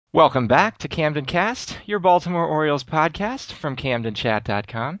Welcome back to Camden Cast, your Baltimore Orioles podcast from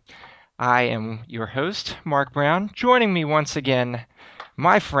CamdenChat.com. I am your host, Mark Brown. Joining me once again,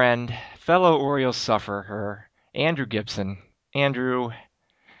 my friend, fellow Orioles sufferer, Andrew Gibson. Andrew,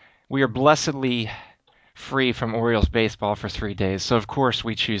 we are blessedly free from Orioles baseball for 3 days, so of course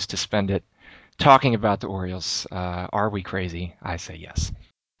we choose to spend it talking about the Orioles. Are we crazy? I say yes.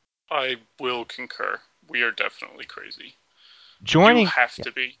 I will concur. We are definitely crazy. You Joining, have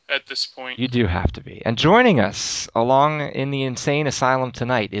to be at this point. You do have to be. And joining us along in the insane asylum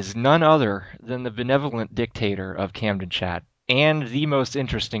tonight is none other than the benevolent dictator of Camden Chat and the most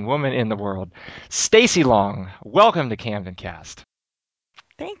interesting woman in the world, Stacy Long. Welcome to Camden Cast.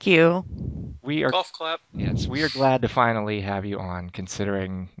 Thank you. We are Golf clap. Yes, we are glad to finally have you on,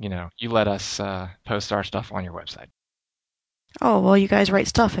 considering, you let us post our stuff on your website. Oh, well, you guys write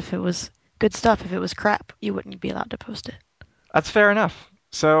stuff. If it was good stuff, if it was crap, you wouldn't be allowed to post it. That's fair enough.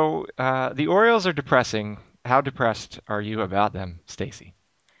 So, the Orioles are depressing. How depressed are you about them, Stacy?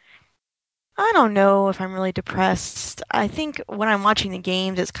 I don't know if I'm really depressed. I think when I'm watching the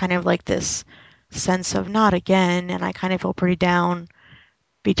games, it's kind of like this sense of not again, and I kind of feel pretty down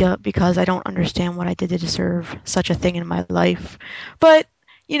because I don't understand what I did to deserve such a thing in my life. But,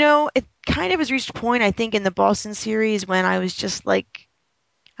 it kind of has reached a point, I think, in the Boston series when I was just like,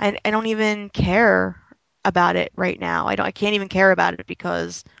 I don't even care about it right now. I can't even care about it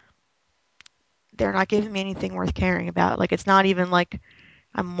because they're not giving me anything worth caring about. Like it's not even like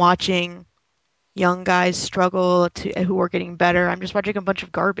I'm watching young guys struggle to who are getting better. I'm just watching a bunch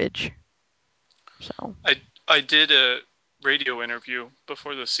of garbage. So I did a radio interview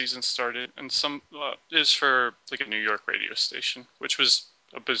before the season started, and some is for like a New York radio station, which was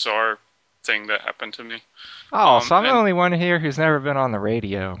a bizarre thing that happened to me. Oh, so I'm the And only one here who's never been on the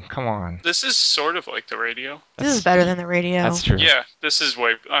radio. Come on. this is sort of like the radio. this is That's better than the radio. that's true. Yeah, this is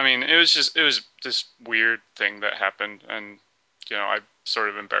way. I mean, it was this weird thing that happened, and I sort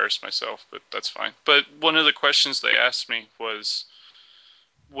of embarrassed myself, but that's fine. But one of the questions they asked me was,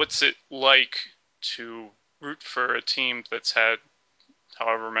 what's it like to root for a team that's had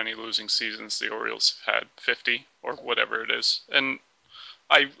however many losing seasons the Orioles have had, 50 or whatever it is. And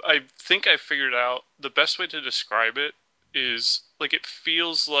I think I figured out the best way to describe it is like it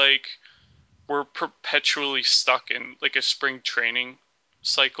feels like we're perpetually stuck in like a spring training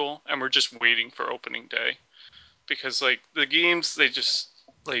cycle and we're just waiting for opening day because like the games they just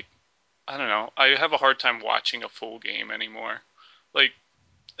like I don't know. I have a hard time watching a full game anymore. Like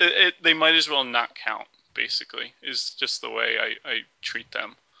they might as well not count. Basically, is just the way I treat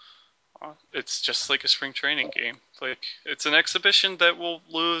them. It's just like a spring training game. Like it's an exhibition that we'll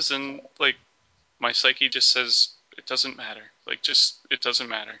lose, and like my psyche just says it doesn't matter. Like just it doesn't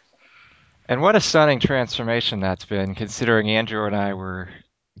matter. And what a stunning transformation that's been, considering Andrew and I were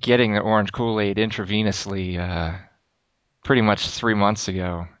getting the orange Kool-Aid intravenously pretty much 3 months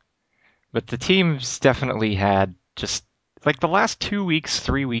ago. But the team's definitely had just like the last 2 weeks,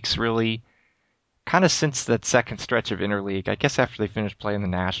 3 weeks really, kind of since that second stretch of interleague. I guess after they finished playing the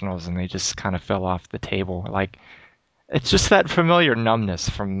Nationals and they just kind of fell off the table. Like it's just that familiar numbness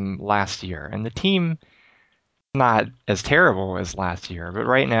from last year. And the team not as terrible as last year, but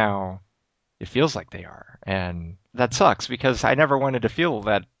right now it feels like they are. And that sucks because I never wanted to feel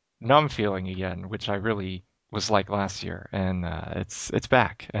that numb feeling again, which I really was like last year. And it's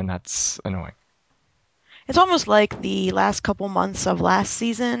back, and that's annoying. It's almost like the last couple months of last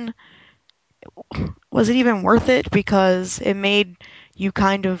season. Was it even worth it? Because it made you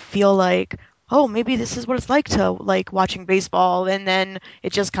kind of feel like, oh, maybe this is what it's like to like watching baseball, and then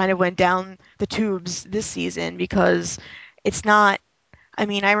it just kind of went down the tubes this season because it's not. I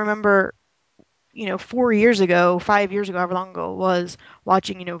mean, I remember 4 years ago, 5 years ago, however long ago it was,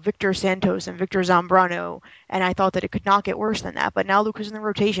 watching, Victor Santos and Victor Zambrano, and I thought that it could not get worse than that. But now look who's in the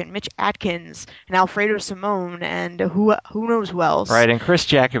rotation: Mitch Atkins and Alfredo Simone, and who knows who else. Right, and Chris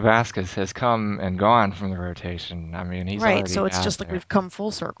Jacobascus has come and gone from the rotation. I mean, he's Right, already so it's out just like there. we've come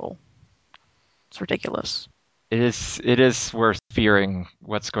full circle. It's ridiculous. It is worth fearing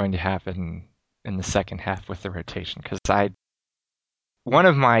what's going to happen in the second half with the rotation because I one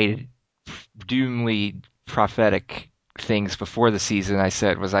of my doomly prophetic things before the season I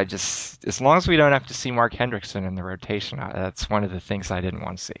said was I just as long as we don't have to see Mark Hendrickson in the rotation, that's one of the things I didn't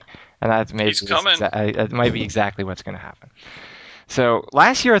want to see, and that He's maybe is coming. it might be exactly what's going to happen. So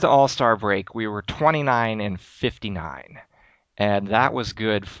last year at the All Star break, we were 29 and 59, and that was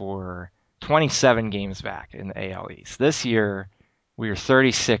good for 27 games back in the AL East. This year, we are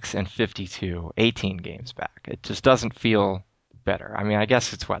 36 and 52, 18 games back. It just doesn't feel better. I mean, I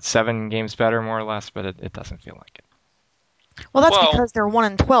guess it's what, 7 games better, more or less, but it doesn't feel like it. Well, that's Well, because they're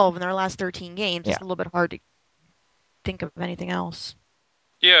 1-12 in their last 13 games. Yeah. It's a little bit hard to think of anything else.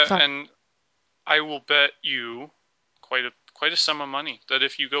 yeah, Sorry. and I will bet you quite a sum of money that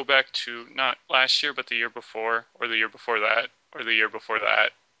if you go back to not last year but the year before, or the year before that, or the year before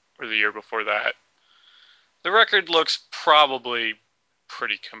that, or the year before that, the record looks probably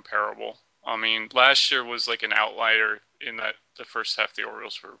pretty comparable. I mean, last year was like an outlier in that the first half the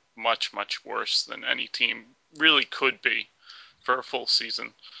Orioles were much, much worse than any team really could be for a full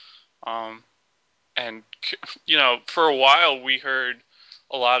season. Um, and for a while we heard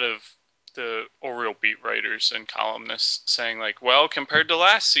a lot of the Oriole beat writers and columnists saying like, "Well, compared to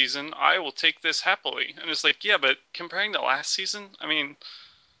last season, I will take this happily." And it's like, yeah, but comparing to last season, I mean,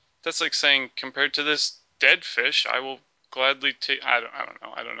 that's like saying compared to this dead fish, I will gladly take. I don't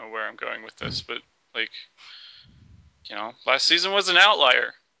know. I don't know where I'm going with this, but like, last season was an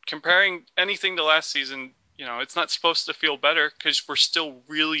outlier. Comparing anything to last season, it's not supposed to feel better because we're still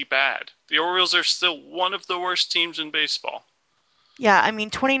really bad. The Orioles are still one of the worst teams in baseball. Yeah, I mean,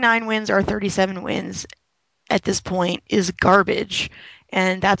 29 wins or 37 wins at this point is garbage,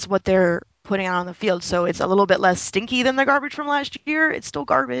 and that's what they're putting out on the field. So it's a little bit less stinky than the garbage from last year. It's still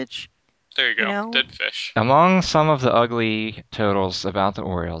garbage, There you you go, know? dead fish. Among some of the ugly totals about the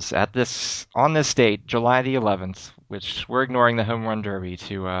Orioles on this date, July the 11th, which we're ignoring the home run derby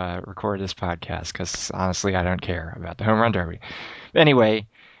to record this podcast because honestly, I don't care about the home run derby. Anyway,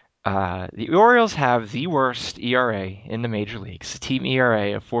 the Orioles have the worst ERA in the major leagues, a team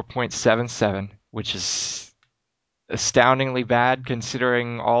ERA of 4.77, which is astoundingly bad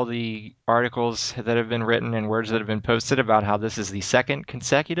considering all the articles that have been written and words that have been posted about how this is the second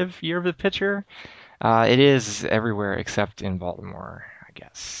consecutive year of the pitcher. It is everywhere except in Baltimore, I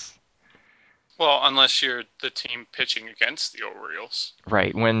guess. Well, unless you're the team pitching against the Orioles.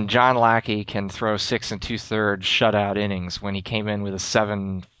 Right, when John Lackey can throw 6 2/3 shutout innings when he came in with a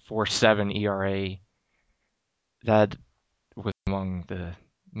 7.47 ERA, that was among the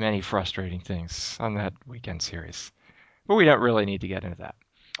many frustrating things on that weekend series. But we don't really need to get into that.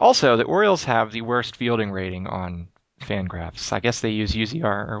 Also, the Orioles have the worst fielding rating on Fangraphs. I guess they use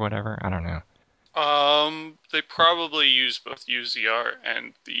UZR or whatever. I don't know. They probably use both UZR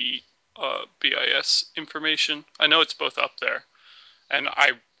and the BIS information. I know it's both up there, and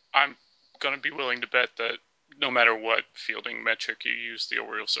I'm gonna be willing to bet that no matter what fielding metric you use, the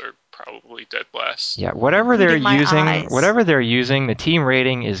Orioles are probably dead last. Yeah, Including my eyes. whatever they're using, the team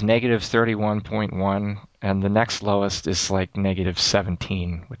rating is negative 31.1, and the next lowest is like negative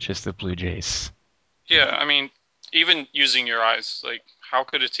 17, which is the Blue Jays. Yeah, I mean, even using your eyes, like how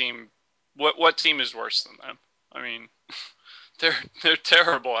could a team what team is worse than them? I mean, they're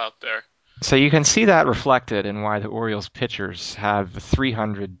terrible out there. So you can see that reflected in why the Orioles pitchers have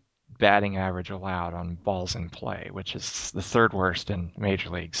 300 batting average allowed on balls in play, which is the third worst in major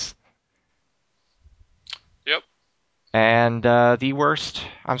leagues. Yep. And the worst,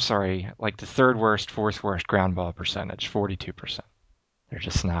 I'm sorry, like the third worst, fourth worst ground ball percentage, 42%. They're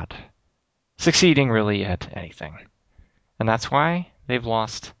just not succeeding really at anything. And that's why they've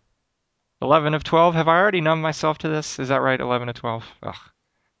lost 11 of 12. Have I already numbed myself to this? Is that right? 11 of 12? Ugh.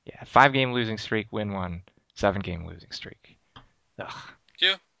 Yeah. 5 game losing streak, win one. 7 game losing streak. Ugh.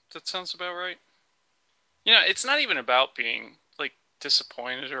 Yeah, that sounds about right. It's not even about being like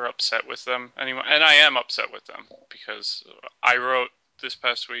disappointed or upset with them anymore. And I am upset with them because I wrote this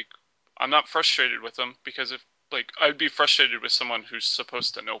past week. I'm not frustrated with them because if like I'd be frustrated with someone who's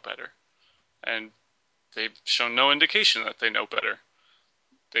supposed to know better, and they've shown no indication that they know better.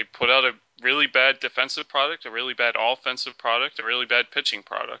 They put out a really bad defensive product, a really bad offensive product, a really bad pitching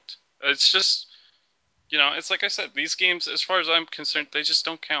product. It's just, it's like I said, these games, as far as I'm concerned, they just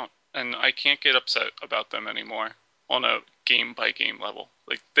don't count. And I can't get upset about them anymore on a game by game level.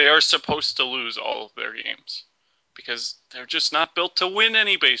 Like, they are supposed to lose all of their games because they're just not built to win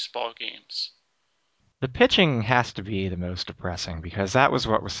any baseball games. The pitching has to be the most depressing because that was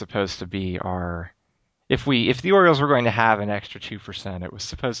what was supposed to be our. If the Orioles were going to have an extra 2%, it was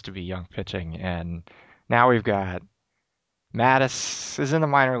supposed to be young pitching, and now we've got Mattis is in the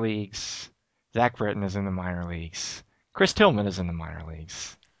minor leagues. Zach Britton is in the minor leagues. Chris Tillman is in the minor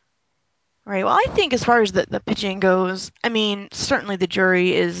leagues. Right. Well, I think as far as the pitching goes, I mean, certainly the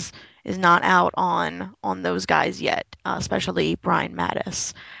jury is not out on those guys yet, especially Brian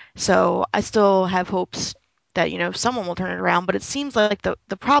Mattis. So I still have hopes that someone will turn it around. But it seems like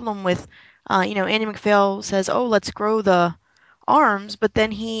the problem with Andy MacPhail says, oh, let's grow the arms, but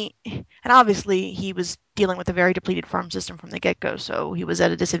then and obviously he was dealing with a very depleted farm system from the get-go, so he was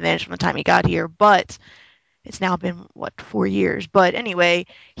at a disadvantage from the time he got here. But it's now been what 4 years. But anyway,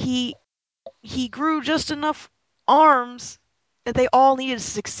 he he grew just enough arms that they all needed to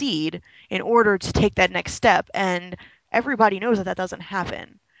succeed in order to take that next step, and everybody knows that that doesn't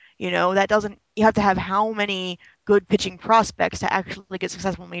happen. That doesn't. You have to have how many good pitching prospects to actually get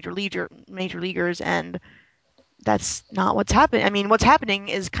successful major leaguers, and that's not what's happening. I mean, what's happening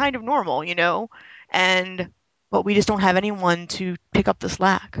is kind of normal, and but we just don't have anyone to pick up the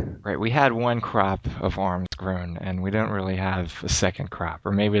slack. Right, we had one crop of arms grown, and we don't really have a second crop,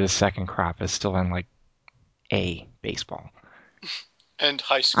 or maybe the second crop is still in like A baseball. And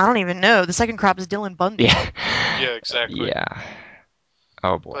high I school. don't even know. The second crop is Dylan Bundy. Yeah. Yeah, exactly. Yeah.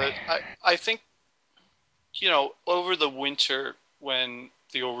 Oh boy. But I think, over the winter when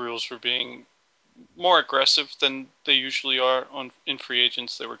the Orioles were being more aggressive than they usually are in free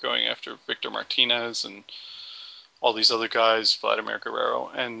agents, they were going after Victor Martinez and all these other guys, Vladimir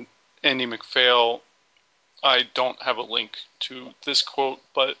Guerrero and Andy MacPhail. I don't have a link to this quote,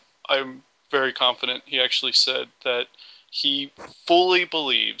 but I'm very confident he actually said that he fully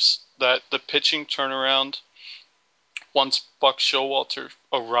believes that the pitching turnaround once Buck Showalter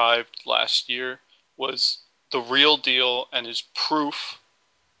arrived last year was the real deal and is proof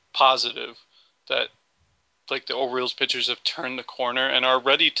positive that like the Orioles pitchers have turned the corner and are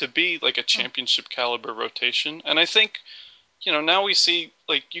ready to be like a championship caliber rotation. And I think, now we see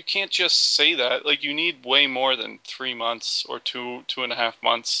like you can't just say that. Like you need way more than 3 months or 2.5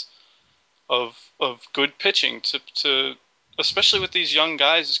 months of good pitching to especially with these young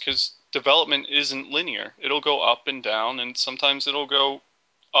guys because development isn't linear. It'll go up and down, and sometimes it'll go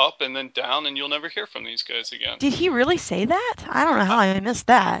up and then down, and you'll never hear from these guys again. Did he really say that? I don't know how I missed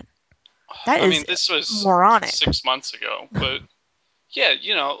that. That I is mean, this was moronic. 6 months ago, but yeah,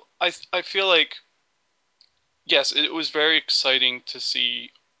 I feel like yes, it was very exciting to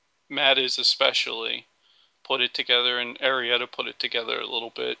see Mattis especially put it together and Arrieta put it together a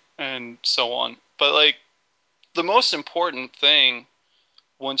little bit and so on. But like the most important thing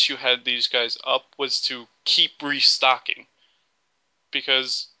once you had these guys up was to keep restocking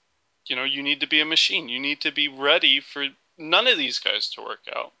because you need to be a machine. You need to be ready for none of these guys to work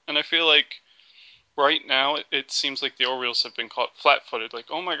out. And I feel like right now it seems like the Orioles have been caught flat-footed. Like,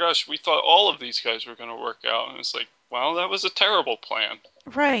 oh my gosh, we thought all of these guys were going to work out, and it's like, well, that was a terrible plan.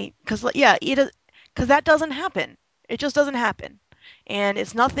 Right, because yeah, because that doesn't happen. It just doesn't happen. And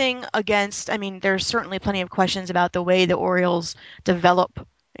it's nothing against, I mean, there's certainly plenty of questions about the way the Orioles develop,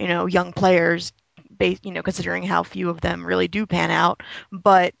 young players, considering how few of them really do pan out.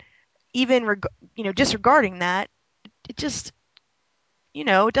 But even, disregarding that, it just,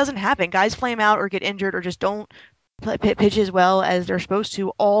 it doesn't happen. Guys flame out or get injured or just don't pitch as well as they're supposed to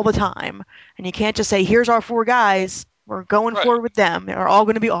all the time. And you can't just say, here's our four guys. We're going Right. forward with them. They're all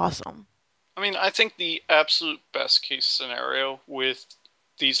going to be awesome. I mean, I think the absolute best case scenario with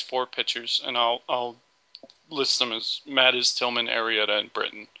these four pitchers, and I'll list them as Mattis, Tillman, Arrieta, and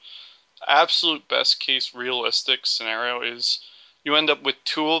Britton. Absolute best case realistic scenario is you end up with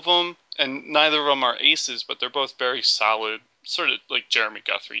two of them, and neither of them are aces, but they're both very solid, sort of like Jeremy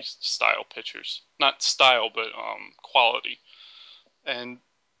Guthrie style pitchers. Not style, but quality. And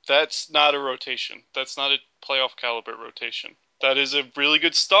that's not a rotation. That's not a playoff caliber rotation. That is a really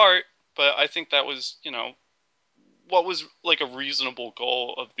good start, but I think that was, what was like a reasonable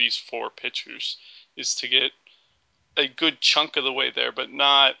goal of these four pitchers is to get a good chunk of the way there, but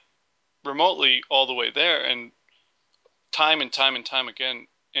not remotely all the way there. And time and time and time again,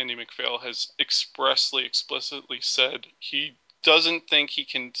 Andy MacPhail has explicitly said he doesn't think he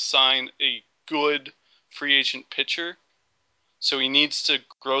can sign a good free agent pitcher. So he needs to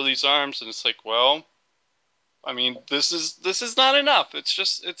grow these arms, and it's like, well, I mean, this is not enough.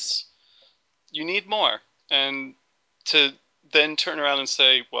 It's you need more, and to then turn around and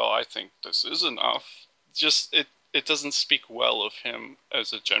say, well, I think this is enough. Just it doesn't speak well of him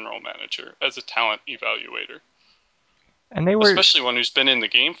as a general manager, as a talent evaluator. And they were Especially one who's been in the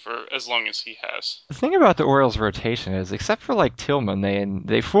game for as long as he has. the thing about the Orioles rotation is, except for like Tillman,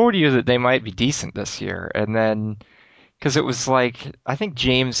 they fooled you that they might be decent this year, and then because it was like I think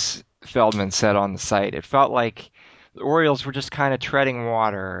James Feldman said on the site, it felt like the Orioles were just kind of treading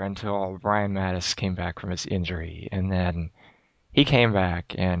water until Brian Mattis came back from his injury, and then he came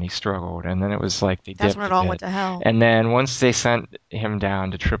back and he struggled, and then it was like they That's when dipped it a all bit, went to hell. and then once they sent him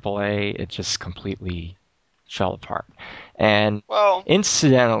down to AAA, it just completely fell apart. And Well,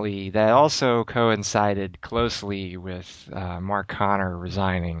 incidentally, that also coincided closely with Mark Connor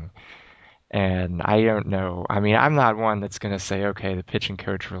resigning. And I don't know. I mean, I'm not one that's going to say, okay, the pitching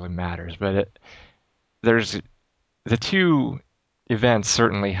coach really matters, but there's the two events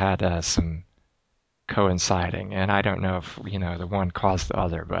certainly had some coinciding, and I don't know if the one caused the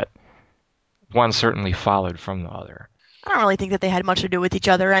other, but one certainly followed from the other. I don't really think that they had much to do with each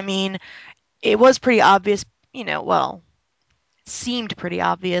other. I mean, it was pretty obvious, well, it seemed pretty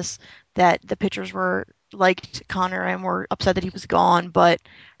obvious that the pitchers were liked Connor and were upset that he was gone, but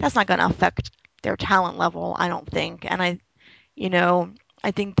that's not going to affect their talent level, I don't think. And you know,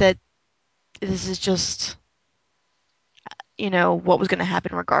 I think that this is just, what was going to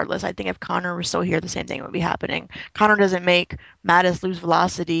happen regardless. I think if Connor was still here, the same thing would be happening. Connor doesn't make Mattis lose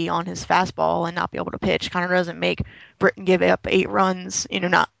velocity on his fastball and not be able to pitch. Connor doesn't make Britton give up 8 runs.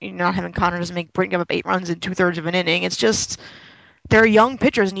 Not having Connor doesn't make Britton give up 8 runs in 2/3 of an inning. It's just they're young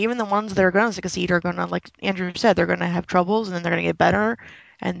pitchers, and even the ones that are going to succeed are going to, like Andrew said, they're going to have troubles, and then they're going to get better,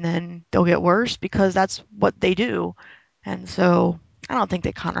 and then they'll get worse because that's what they do. And so I don't think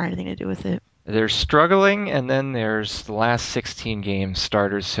that Connor had anything to do with it. They're struggling, and then there's the last 16 games,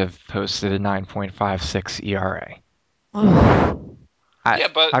 starters have posted a 9.56 ERA. Ugh. I Yeah,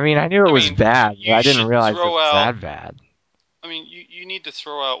 but I mean, I knew it I was mean, bad, but you I didn't should realize it throw was out. that bad. I mean, you need to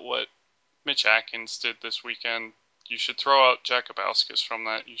throw out what Mitch Atkins did this weekend. You should throw out Jacobauskas from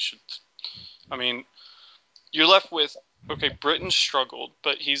that. You should. I mean, you're left with okay. Britton struggled,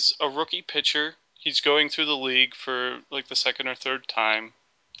 but he's a rookie pitcher. He's going through the league for like the second or third time.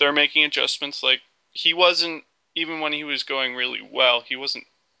 They're making adjustments. Like he wasn't even when he was going really well. He wasn't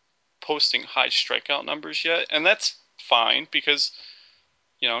posting high strikeout numbers yet, and that's fine because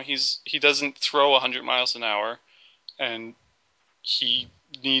he doesn't throw 100 miles an hour, and he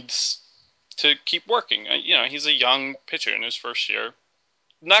needs to keep working. He's a young pitcher in his first year.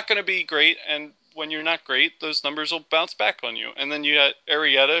 Not going to be great, and when you're not great, those numbers will bounce back on you. And then you got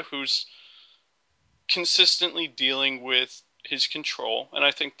Arrieta, who's consistently dealing with his control, and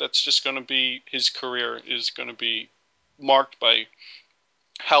I think that's just going to be his career is going to be marked by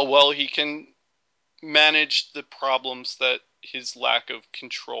how well he can manage the problems that his lack of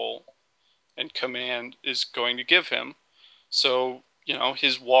control and command is going to give him. So,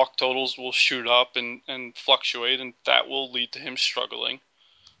 his walk totals will shoot up and fluctuate, and that will lead to him struggling.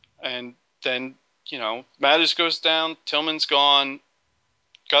 And then, Mattis goes down, Tillman's gone,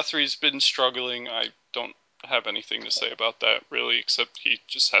 Guthrie's been struggling. I don't have anything to say about that, really, except he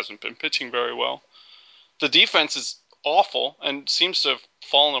just hasn't been pitching very well. The defense is awful and seems to have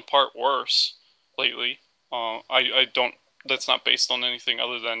fallen apart worse lately. I don't. That's not based on anything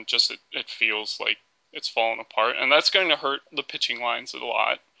other than just it feels like it's fallen apart, and that's going to hurt the pitching lines a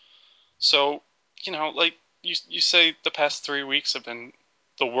lot. So, like you say, the past 3 weeks have been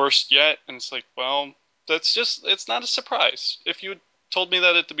the worst yet, and it's like, well, it's not a surprise. If you had told me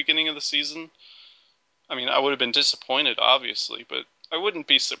that at the beginning of the season, I mean, I would have been disappointed, obviously, but I wouldn't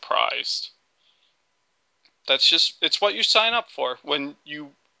be surprised. It's what you sign up for when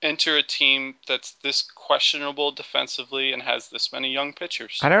you enter a team that's this questionable defensively and has this many young I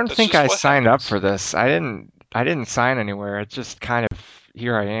pitchers. don't That's think just I what signed up happens. for this. I didn't sign anywhere. It's just kind of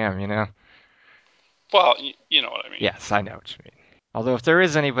here I am. Well, you know what I mean. Yes, I know what you mean. Although if there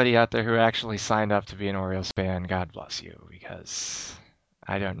is anybody out there who actually signed up to be an Orioles fan, God bless you, because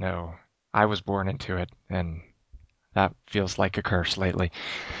I don't know. I was born into it, and that feels like a curse lately.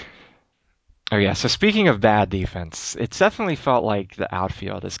 Oh yeah, so speaking of bad defense, it's definitely felt like the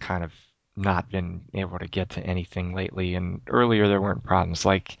outfield has kind of not been able to get to anything lately, and earlier there weren't problems.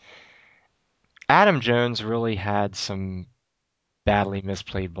 Like Adam Jones really had some badly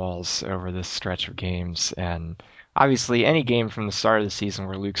misplayed balls over this stretch of games, and obviously any game from the start of the season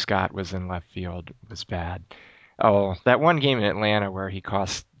where Luke Scott was in left field was bad. Oh, that one game in Atlanta where he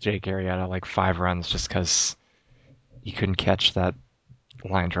cost Jake Arrieta like 5 runs just because he couldn't catch that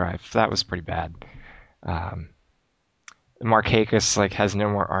line drive. That was pretty bad. Um, Markakis like has no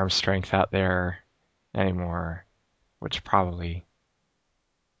more arm strength out there anymore, which probably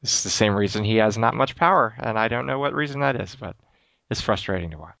is the same reason he has not much power, and I don't know what reason that is, but it's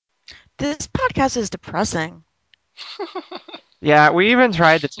frustrating to watch. This podcast is depressing. Yeah, we even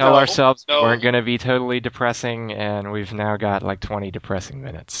tried to tell No, ourselves we no. weren't going to be totally depressing, and we've now got like 20 depressing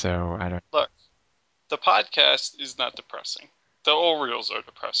minutes. So I don't. Look, the podcast is not depressing. The Orioles are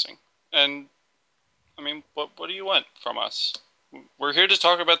depressing, and I mean, what do you want from us? We're here to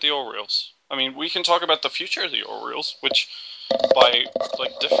talk about the Orioles. I mean, we can talk about the future of the Orioles, which by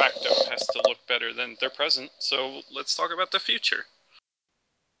like de facto has to look better than their present. So let's talk about the future.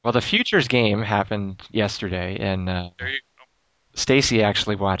 Well, the Futures game happened yesterday, and There you Stacy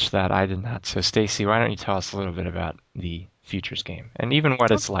actually watched that. I did not. So Stacy, why don't you tell us a little bit about the Futures game and even what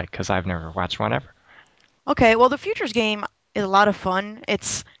it's like? Because I've never watched one ever. Okay, well, the Futures game is a lot of fun.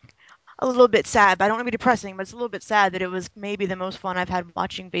 It's a little bit sad, but I don't want to be depressing, but it's a little bit sad that it was maybe the most fun I've had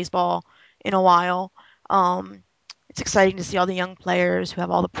watching baseball in a while. Um, it's exciting to see all the young players who have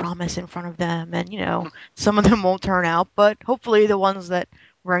all the promise in front of them, and some of them won't turn out, but hopefully the ones that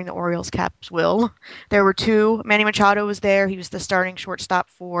wearing the Orioles caps will. There were two. Manny Machado was there. He was the starting shortstop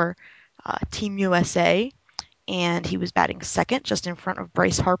for Team USA, and he was batting second, just in front of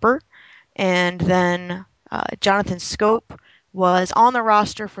Bryce Harper. And then Jonathan Scope was on the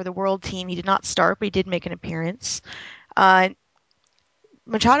roster for the World Team. He did not start, but he did make an appearance. Uh,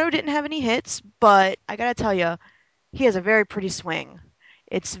 Machado didn't have any hits, but I gotta tell you, he has a very pretty swing.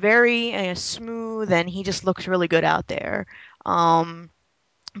 It's very smooth, and he just looks really good out there. Um,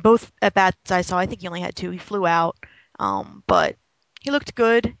 both at bats I saw, I think he only had two. He flew out, but he looked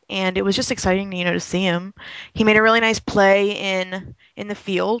good, and it was just exciting, to see him. He made a really nice play in the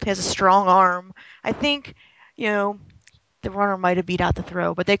field. He has a strong arm. I think, you know, the runner might have beat out the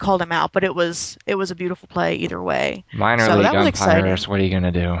throw, but they called him out. But it was a beautiful play either way. Minor So league that was exciting. umpires, what are you going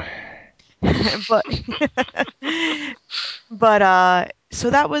to do? but but so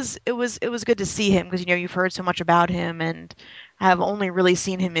it was good to see him, because you've heard so much about him, and I have only really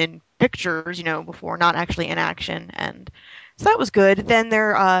seen him in pictures, before, not actually in action, and so that was good. Then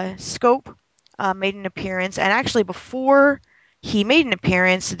their Scope made an appearance, and actually before he made an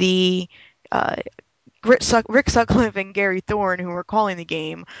appearance, the uh, Rick Sutcliffe and Gary Thorne, who were calling the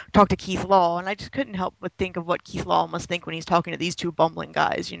game, talked to Keith Law, and I just couldn't help but think of what Keith Law must think when he's talking to these two bumbling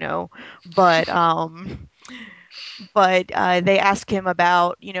guys. But they asked him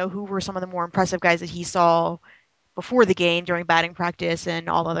about, who were some of the more impressive guys that he saw before the game during batting practice and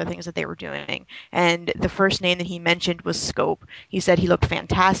all other things that they were doing. And the first name that he mentioned was Scope. He said he looked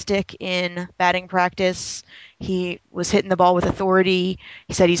fantastic in batting practice. He was hitting the ball with authority.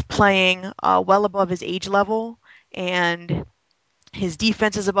 He said he's playing well above his age level, and his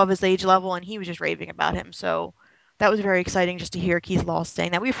defense is above his age level, and he was just raving about him. So that was very exciting just to hear Keith Law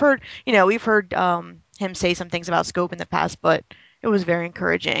saying that. We've heard him say some things about Scope in the past, but it was very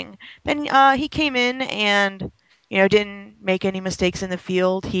encouraging. Then he came in and didn't make any mistakes in the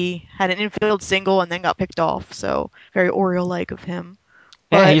field. He had an infield single and then got picked off. So very Oriole-like of him.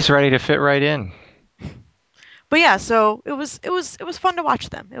 Yeah, But he's ready to fit right in. yeah, so it was fun to watch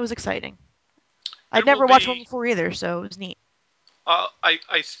them. It was exciting. I'd It will never watched one be. before either, so it was neat.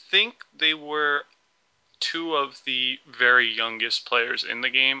 I think they were two of the very youngest players in the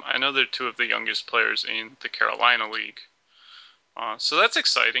game. I know they're two of the youngest players in the Carolina League. So that's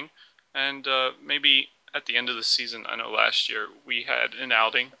exciting. And maybe at the end of the season, I know last year we had an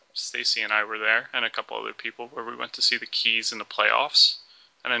outing. Stacy and I were there, and a couple other people, where we went to see the Keys in the playoffs.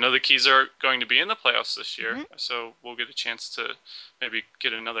 And I know the Keys are going to be in the playoffs this year, Hmm. so we'll get a chance to maybe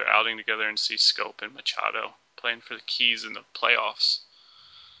get another outing together and see Scope and Machado playing for the Keys in the playoffs.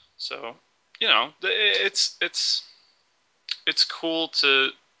 So, it's cool to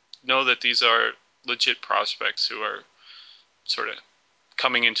know that these are legit prospects who are sort of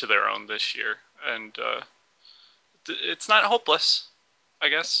coming into their own this year, and it's not hopeless. I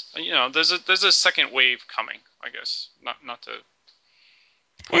guess there's a second wave coming. I guess not to And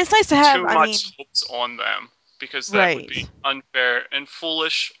put it's nice to have, too I mean, much hopes on them, because that would be right. unfair and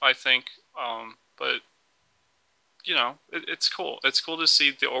foolish, I think. But it's cool. It's cool to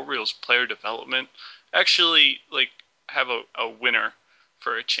see the Orioles player development actually like have a winner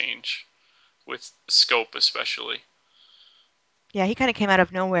for a change with Scope especially. Yeah, he kind of came out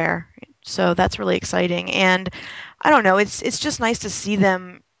of nowhere. So that's really exciting. And I don't know, it's just nice to see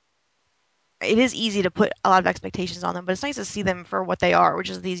them. It is easy to put a lot of expectations on them, but it's nice to see them for what they are, which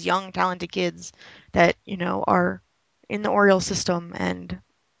is these young, talented kids that, are in the Orioles system, and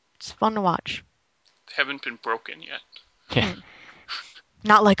it's fun to watch. They haven't been broken yet. Yeah. Hmm.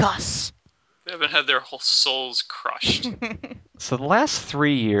 Not like us. They haven't had their whole souls crushed. So the last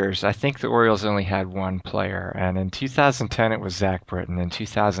 3 years, I think the Orioles only had one player, and in 2010 it was Zach Britton, in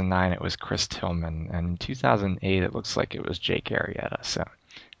 2009 it was Chris Tillman, and in 2008 it looks like it was Jake Arrieta. So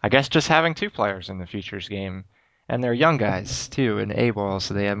I guess just having two players in the futures game, and they're young guys too, and able,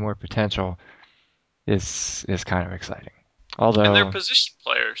 so they have more potential, is kind of exciting. And they're Although, position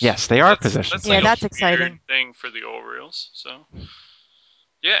players. yes, they are position That's like Yeah, a that's players. weird exciting. thing for the Orioles. So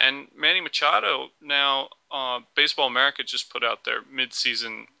yeah, and Manny Machado now. Baseball America just put out their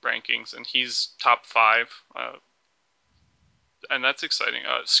mid-season rankings, and he's top five, and that's exciting.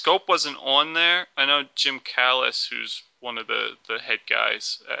 Scope wasn't on there. I know Jim Callis, who's one of the head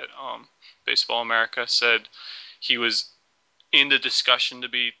guys at Baseball America, said he was in the discussion to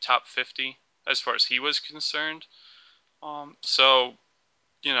be top 50 as far as he was concerned. So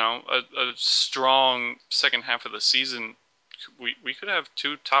a strong second half of the season, we could have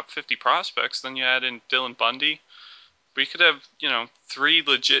two top 50 prospects. Then you add in Dylan Bundy. We could have, 3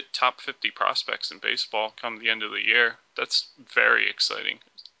 legit top 50 prospects in baseball come the end of the year. That's very exciting,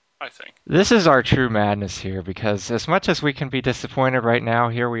 I think. This is our true madness here because as much as we can be disappointed right now,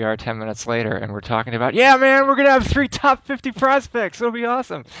 here we are 10 minutes later and we're talking about, yeah, man, we're going to have 3 top 50 prospects. It'll be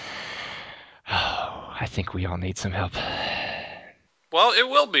awesome. Oh, I think we all need some help. Well, it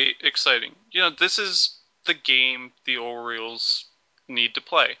will be exciting. This is the game the Orioles need to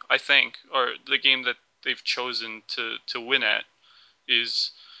play, I think, or the game that they've chosen to win at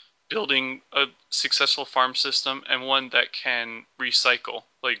is building a successful farm system and one that can recycle.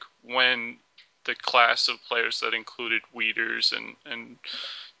 Like when the class of players that included Wieters and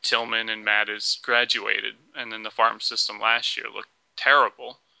Tillman and Mattis graduated, and then the farm system last year looked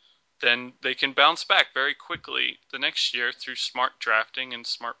terrible, then they can bounce back very quickly the next year through smart drafting and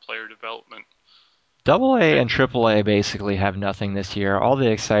smart player development. Double A and Triple A basically have nothing this year. All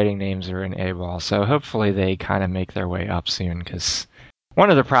the exciting names are in A-ball, so hopefully they kind of make their way up soon, because one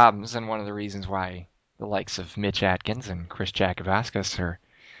of the problems and one of the reasons why the likes of Mitch Atkins and Chris Jakubaskas are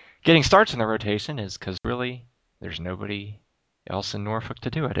getting starts in the rotation is because really there's nobody else in Norfolk to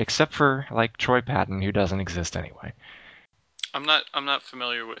do it, except for like Troy Patton, who doesn't exist anyway. I'm not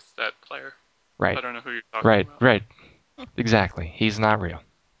familiar with that player. Right. I don't know who you're talking about. Right. Exactly. He's not real.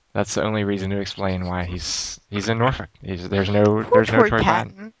 That's the only reason to explain why he's in Norfolk. There's no Poor Troy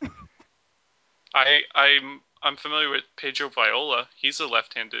Patton. I'm familiar with Pedro Viola. He's a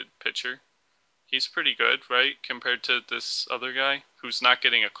left-handed pitcher. He's pretty good, right? Compared to this other guy who's not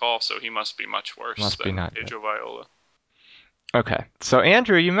getting a call, so he must be much worse than Pedro Viola. Okay, so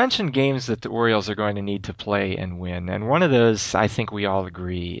Andrew, you mentioned games that the Orioles are going to need to play and win, and one of those, I think we all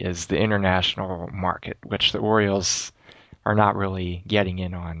agree, is the international market, which the Orioles are not really getting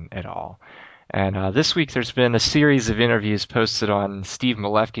in on at all. And this week there's been a series of interviews posted on Steve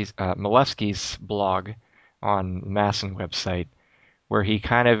Milewski's blog on the MASN website, where he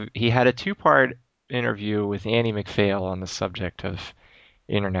had a two-part interview with Andy MacPhail on the subject of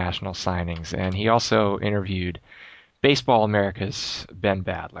international signings, and he also interviewed Baseball America's Ben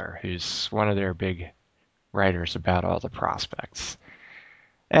Badler, who's one of their big writers about all the prospects.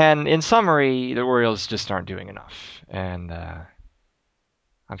 And in summary, the Orioles just aren't doing enough. And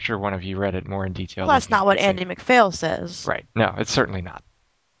I'm sure one of you read it more in detail. Well, that's not what Andy MacPhail says. Right. No, it's certainly not.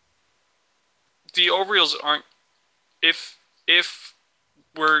 The Orioles aren't. If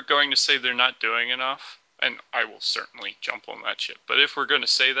we're going to say they're not doing enough, and I will certainly jump on that ship, but if we're going to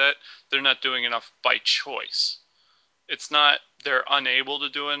say that, they're not doing enough by choice. It's not they're unable to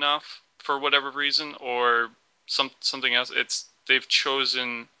do enough for whatever reason or something else. It's they've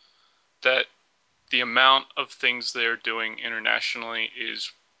chosen that the amount of things they're doing internationally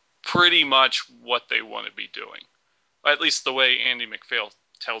is pretty much what they want to be doing. At least the way Andy MacPhail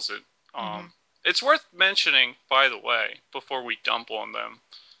tells it. It's worth mentioning, by the way, before we dump on them,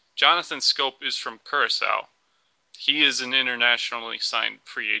 Jonathan Schoop is from Curacao. He is an internationally signed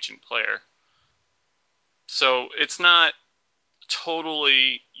free agent player. So it's not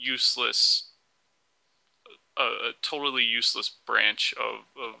totally useless, a totally useless branch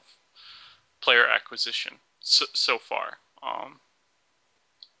of player acquisition so far.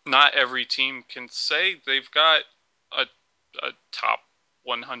 Not every team can say they've got a top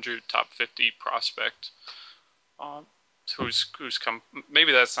 100, top 50 prospect who's come.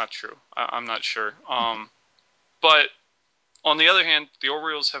 Maybe that's not true. I'm not sure. But on the other hand, the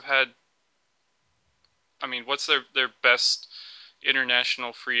Orioles have had. I mean, what's their best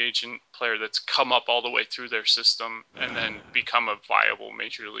international free agent player that's come up all the way through their system and then become a viable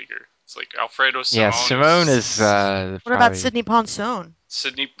major leaguer? It's like Alfredo Simon. Yeah, Simone is. What about Sidney Ponson?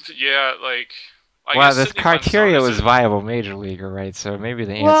 Yeah, like. Well, the criteria was viable major leaguer, right? So maybe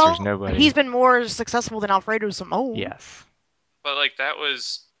the answer is nobody. He's been more successful than Alfredo Simon. Yes. But like that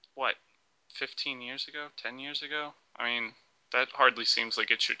was what, 15 years ago, 10 years ago. I mean, that hardly seems like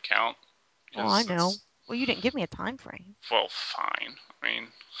it should count. Well, I know. Well, you didn't give me a time frame. Well, fine. I mean,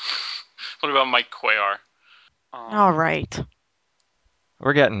 what about Mike Cuellar? All right.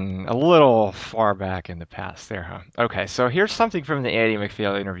 We're getting a little far back in the past there, huh? Okay, so here's something from the Andy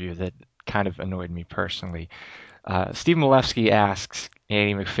MacPhail interview that kind of annoyed me personally. Steve Milewski asks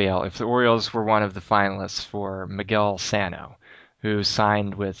Andy MacPhail if the Orioles were one of the finalists for Miguel Sano, who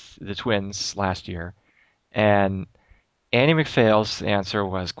signed with the Twins last year. And Andy MacPhail's answer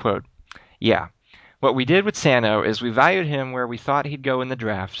was, quote, "Yeah, what we did with Sano is we valued him where we thought he'd go in the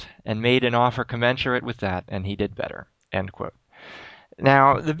draft and made an offer commensurate with that, and he did better," end quote.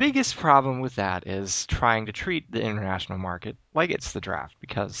 Now, the biggest problem with that is trying to treat the international market like it's the draft,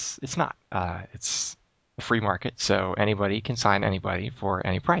 because it's not. It's a free market, so anybody can sign anybody for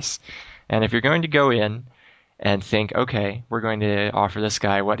any price. And if you're going to go in and think, okay, we're going to offer this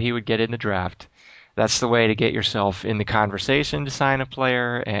guy what he would get in the draft. That's the way to get yourself in the conversation to sign a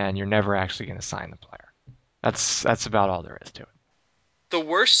player, and you're never actually going to sign the player. That's about all there is to it. The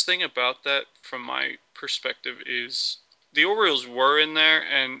worst thing about that, from my perspective, is the Orioles were in there,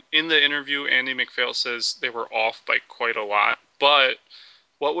 and in the interview, Andy MacPhail says they were off by quite a lot. But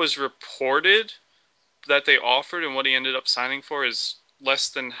what was reported that they offered and what he ended up signing for is less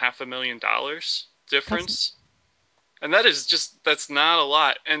than $500,000 That's difference. And that's not a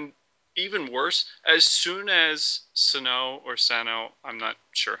lot. And even worse, as soon as Sano, I'm not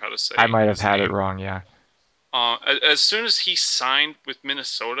sure how to I say might have his had it name, wrong, yeah. as soon as he signed with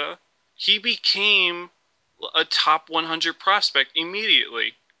Minnesota, he became a top 100 prospect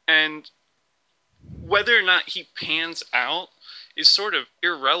immediately. And whether or not he pans out is sort of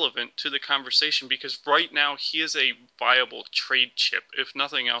irrelevant to the conversation because right now he is a viable trade chip, if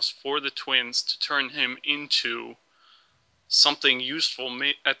nothing else, for the Twins to turn him into something useful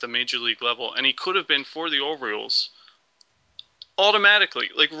at the major league level. And he could have been for the Orioles automatically,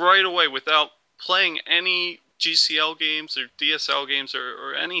 like right away, without playing any GCL games or DSL games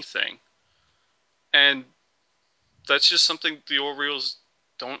or anything. And that's just something the Orioles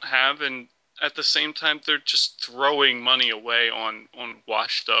don't have. And at the same time, they're just throwing money away on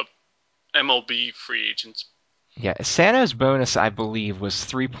washed up MLB free agents. Yeah, Sano's bonus, I believe, was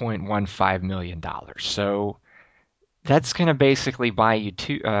 $3.15 million. So that's going to basically buy you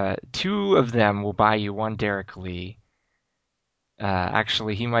two of them will buy you one Derek Lee.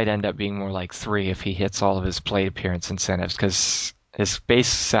 Actually, he might end up being more like three if he hits all of his plate appearance incentives because his base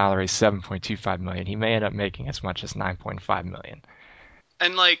salary is 7.25 million. He may end up making as much as 9.5 million.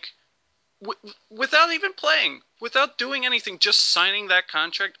 And like without even playing, without doing anything, just signing that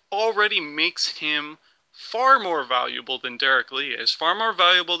contract already makes him far more valuable than Derek Lee is, far more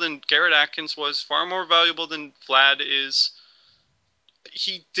valuable than Garrett Atkins was, far more valuable than Vlad is.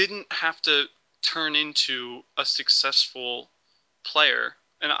 He didn't have to turn into a successful player.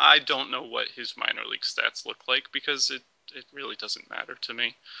 And I don't know what his minor league stats look like because it really doesn't matter to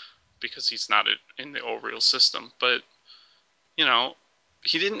me because he's not in the Orioles system. But, you know,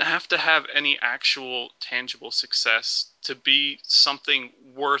 he didn't have to have any actual tangible success to be something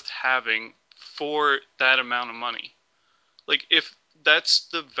worth having for that amount of money. Like, if that's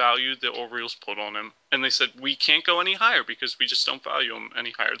the value the Orioles put on him, and they said, we can't go any higher because we just don't value him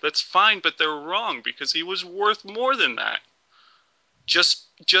any higher, that's fine, but they're wrong because he was worth more than that.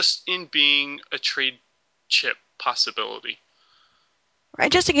 Just in being a trade chip possibility.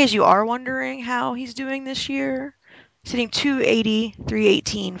 right. Just in case you are wondering how he's doing this year, he's hitting 280,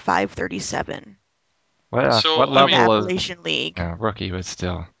 318, 537 So, What I in the mean, level of Appalachian League. rookie was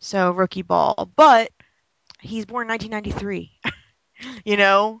still? So rookie ball, but he's born 1993. you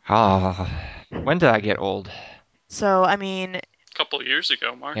know, Oh, when did I get old? so I mean, a couple of years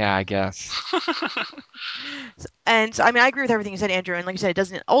ago, Mark. Yeah, I guess. and so I mean, I agree with everything you said, Andrew. And like you said, it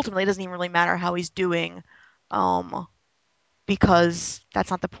doesn't even really matter how he's doing, um, because that's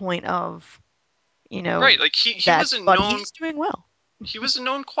not the point of Right, like he that. was a But known he's doing well. he was a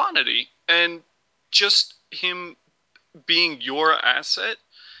known quantity, and just him being your asset,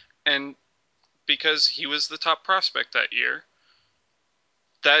 and because he was the top prospect that year,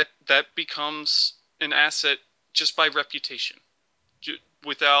 that becomes an asset just by reputation.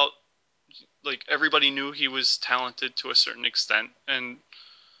 Without like everybody knew he was talented to a certain extent, and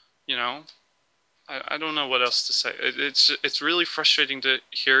you know I don't know what else to say. It's really frustrating to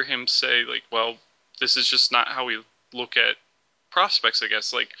hear him say like, well, this is just not how we look at prospects. I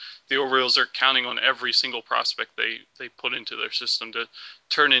guess like the Orioles are counting on every single prospect they put into their system to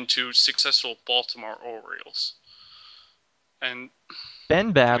turn into successful Baltimore Orioles. And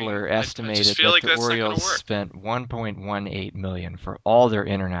Ben I mean, Badler I just estimated feel that like the that's not going Orioles to work. spent 1.18 million for all their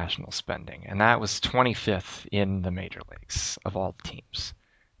international spending, and that was 25th in the major leagues of all teams.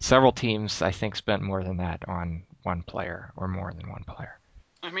 Several teams, I think, spent more than that on one player or more than one player.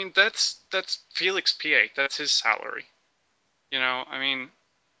 I mean, that's Felix Pa. That's his salary. I mean,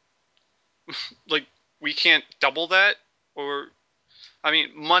 like we can't double that, or I mean,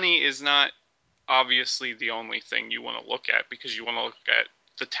 money is not obviously the only thing you want to look at because you want to look at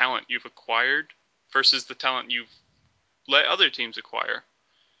the talent you've acquired versus the talent you've let other teams acquire.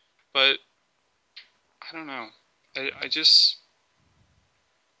 But I don't know. I just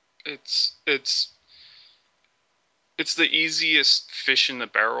it's it's the easiest fish in the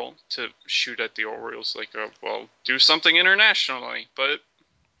barrel to shoot at the Orioles. Like, well, do something internationally, but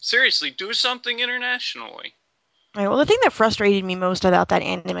seriously, do something internationally. Right, well, the thing that frustrated me most about that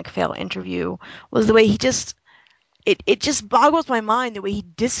Andy MacPhail interview was the way he just it just boggles my mind the way he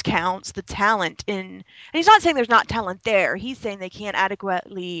discounts the talent in, and he's not saying there's not talent there. He's saying they can't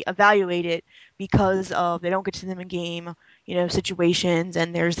adequately evaluate it because of they don't get to them in game, situations,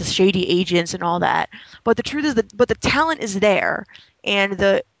 and there's the shady agents and all that. But the truth is that but the talent is there, and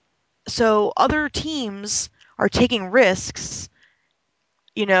the so other teams are taking risks,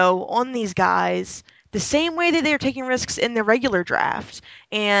 on these guys the same way that they're taking risks in the regular draft.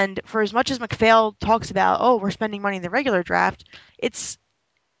 And for as much as McPhail talks about, oh, we're spending money in the regular draft, it's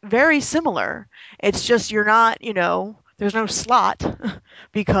very similar. It's just you're not, there's no slot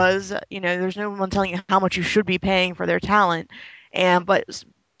because, there's no one telling you how much you should be paying for their talent. But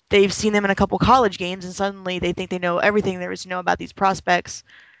they've seen them in a couple college games and suddenly they think they know everything there is to know about these prospects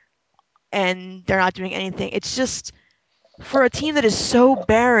and they're not doing anything. It's just for a team that is so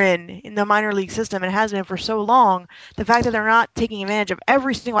barren in the minor league system and has been for so long, the fact that they're not taking advantage of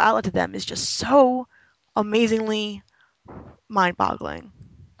every single outlet to them is just so amazingly mind-boggling.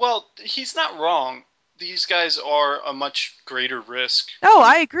 Well, he's not wrong. These guys are a much greater risk. Oh,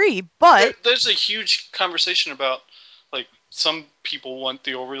 I agree, but There's a huge conversation about, like, some people want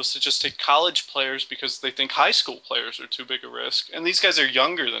the Orioles to just take college players because they think high school players are too big a risk, and these guys are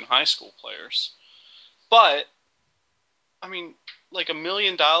younger than high school players. But I mean, like $1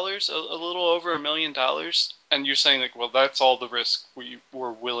 million, a little over $1 million, and you're saying like, well, that's all the risk we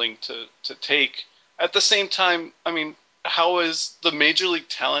were willing to take. At the same time, I mean, how is the major league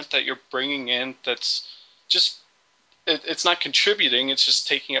talent that you're bringing in that's just it's not contributing, it's just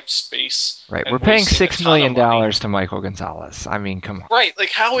taking up space Right. We're and paying wasting a $6 ton of million money? to Michael Gonzalez. I mean, come on. Right,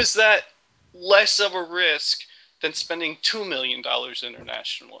 like how is that less of a risk than spending $2 million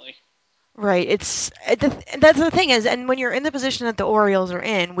internationally? right, that's the thing is, and when you're in the position that the Orioles are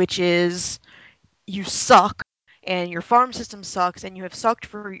in, which is you suck and your farm system sucks and you have sucked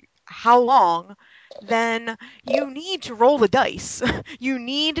for how long, then you need to roll the dice. You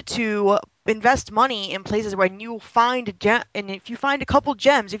need to invest money in places where you find a gem, and if you find a couple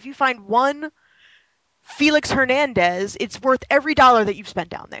gems, if you find one Felix Hernandez, it's worth every dollar that you've spent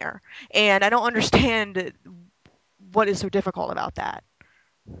down there. And I don't understand what is so difficult about that.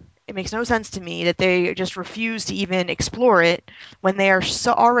 It makes no sense to me that they just refuse to even explore it when they are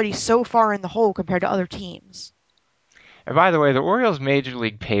already so far in the hole compared to other teams. And by the way, the Orioles' major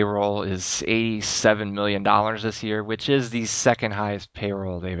league payroll is $87 million this year, which is the second highest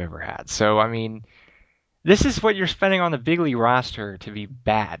payroll they've ever had. So, I mean, this is what you're spending on the big league roster to be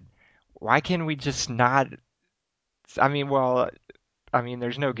bad. Why can we just not? I mean, well, I mean,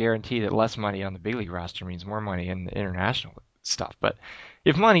 there's no guarantee that less money on the big league roster means more money in the international stuff. But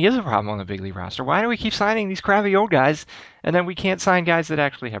if money is a problem on the big league roster, why do we keep signing these crappy old guys and then we can't sign guys that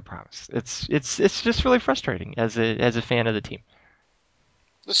actually have promise? It's just really frustrating as a fan of the team.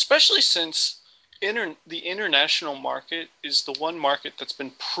 Especially since the international market is the one market that's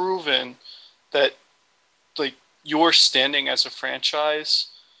been proven that, like, your standing as a franchise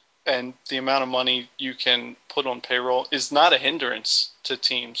and the amount of money you can put on payroll is not a hindrance to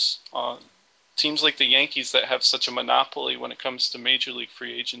teams. Teams like the Yankees that have such a monopoly when it comes to major league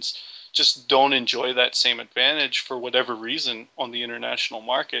free agents just don't enjoy that same advantage for whatever reason on the international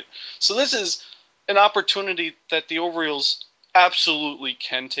market. So this is an opportunity that the Orioles absolutely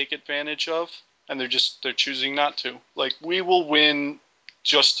can take advantage of, and they're choosing not to. Like, we will win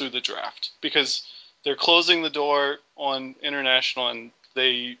just through the draft because they're closing the door on international and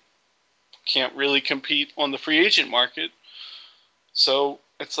they can't really compete on the free agent market. So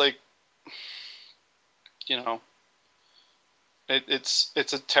it's like, you know, it's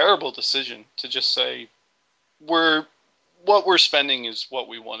a terrible decision to just say we're what we're spending is what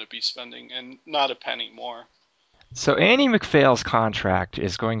we want to be spending and not a penny more. So Andy MacPhail's contract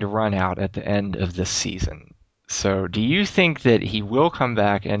is going to run out at the end of this season. So do you think that he will come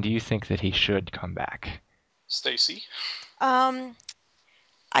back, and do you think that he should come back? Stacy. Um,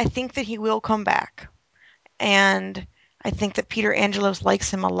 I think that he will come back, and I think that Peter Angelos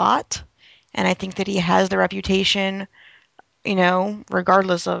likes him a lot, and I think that he has the reputation,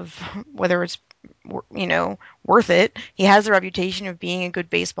 regardless of whether it's worth it. He has the reputation of being a good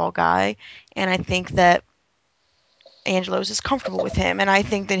baseball guy, and I think that Angelos is comfortable with him, and I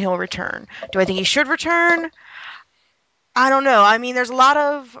think that he'll return. Do I think he should return? I don't know. I mean, there's a lot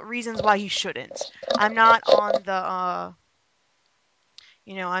of reasons why he shouldn't. I'm not on the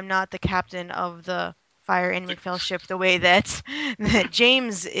I'm not the captain of the Fire and The, McPhail ship the way that that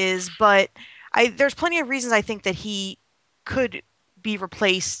James is, but there's plenty of reasons I think that he could be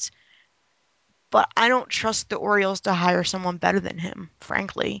replaced, but I don't trust the Orioles to hire someone better than him,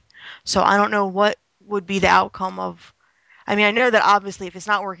 frankly. So I don't know what would be the outcome of. I mean, I know that obviously if it's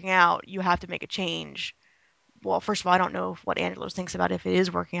not working out, you have to make a change, well, first of all, I don't know what Angelos thinks about if it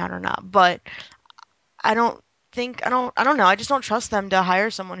is working out or not, but I don't I don't know. I just don't trust them to hire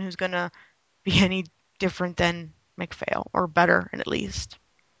someone who's gonna be any different than McPhail or better at least.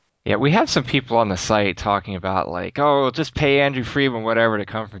 Yeah, we have some people on the site talking about like, oh, just pay Andrew Friedman whatever to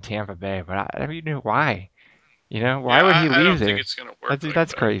come from Tampa Bay, but I mean, why? Why Yeah, would he I leave don't think there? it's gonna work That's like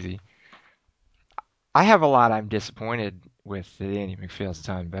that's that. crazy. I have a lot I'm disappointed with that Andy McPhail's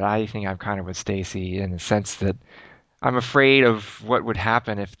done, but I think I'm kind of with Stacy in the sense that I'm afraid of what would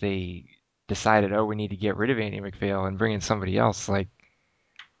happen if they decided, oh, we need to get rid of Andy McPhail and bring in somebody else. Like,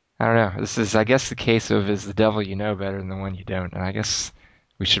 I don't know. This is, I guess, the case of is the devil you know better than the one you don't, and I guess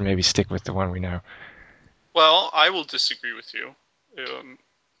we should maybe stick with the one we know. Well, I will disagree with you. Um,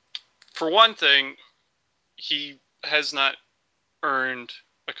 for one thing, he has not earned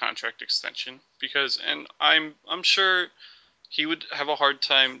a contract extension because, and I'm sure he would have a hard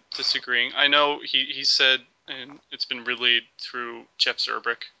time disagreeing. I know he said, and it's been relayed through Jeff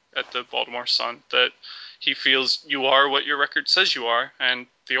Zerbick at the Baltimore Sun, that he feels you are what your record says you are, and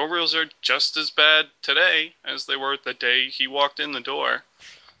the Orioles are just as bad today as they were the day he walked in the door.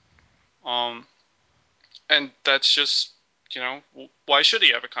 Um, and that's just, why should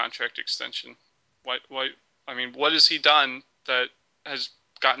he have a contract extension? Why? I mean, what has he done that has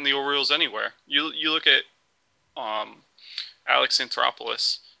gotten the Orioles anywhere? You look at um, Alex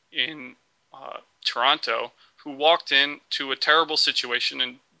Anthopoulos in Toronto, who walked into a terrible situation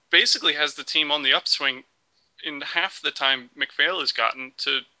and basically has the team on the upswing in half the time McPhail has gotten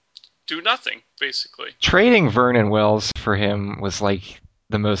to do nothing, basically. Trading Vernon Wells for him was like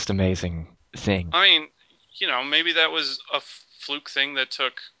the most amazing thing. I mean, maybe that was a fluke thing that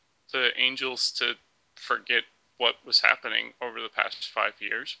took the Angels to forget what was happening over the past 5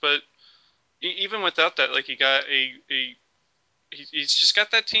 years. But even without that, like he got he's just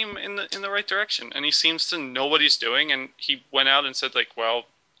got that team in the right direction, and he seems to know what he's doing. And he went out and said like, well,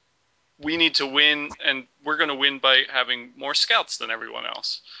 we need to win, and we're going to win by having more scouts than everyone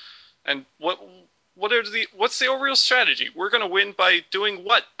else. And what's the overall strategy? We're going to win by doing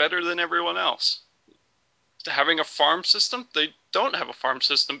what better than everyone else? Having a farm system. They don't have a farm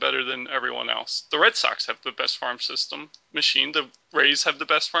system better than everyone else. The Red Sox have the best farm system machine. The Rays have the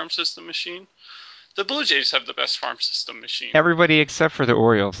best farm system machine. The Blue Jays have the best farm system machine. Everybody except for the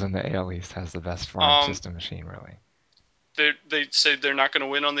Orioles in the AL East has the best farm Um, system machine, really. they say they're not going to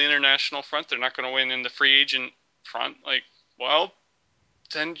win on the international front. They're not going to win in the free agent front. Like, well,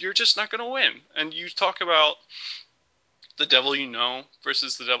 then you're just not going to win. And you talk about the devil you know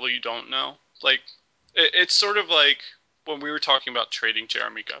versus the devil you don't know. Like, it's sort of like when we were talking about trading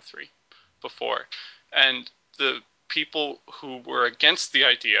Jeremy Guthrie before, and the people who were against the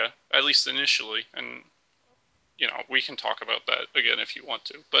idea, at least initially, and we can talk about that again if you want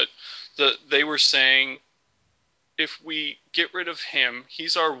to, but they were saying if we get rid of him,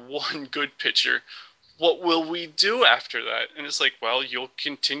 he's our one good pitcher. What will we do after that? And it's like, well, you'll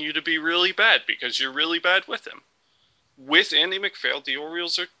continue to be really bad because you're really bad with him. With Andy McPhail, the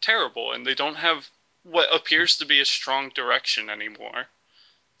Orioles are terrible and they don't have what appears to be a strong direction anymore.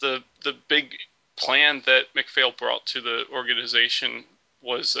 The big plan that McPhail brought to the organization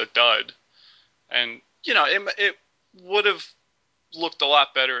was a dud, and it would have looked a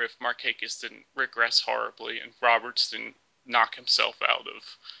lot better if Markakis didn't regress horribly and Roberts didn't knock himself out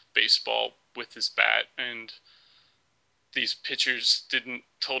of baseball with his bat and these pitchers didn't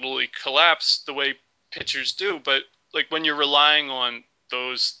totally collapse the way pitchers do. But like when you're relying on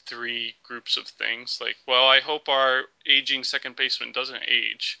those three groups of things, like, well, I hope our aging second baseman doesn't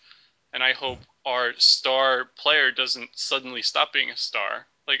age, and I hope our star player doesn't suddenly stop being a star.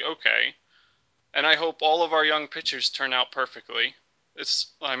 Like, okay. And I hope all of our young pitchers turn out perfectly.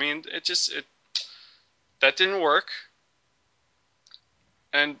 I mean, it that didn't work.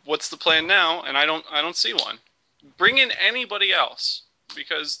 And what's the plan now? And I don't see one. Bring in anybody else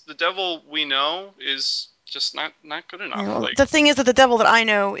because the devil we know is just not good Yeah, enough. well, Like, the thing is that the devil that I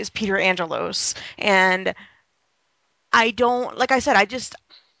know is Peter Angelos, and I don't, like I said,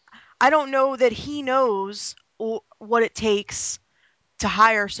 I don't know that he knows what it takes to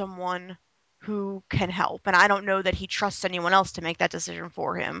hire someone who can help, and I don't know that he trusts anyone else to make that decision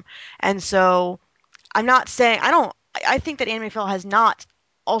for him. And so I'm not saying I don't. I think that Andy McPhail has not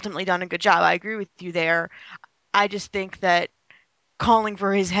ultimately done a good job. I agree with you there. I just think that calling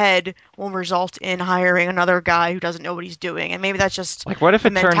for his head will result in hiring another guy who doesn't know what he's doing, and maybe that's just Like, what if the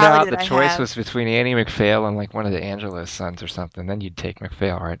it turned mentality out that the I choice have. was between Andy McPhail and like one of the Angeles sons or something? Then you'd take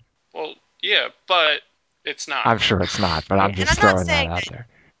McPhail, right? well, yeah, but it's not. I'm sure it's not, but I'm Right? And just I'm not throwing that saying out there.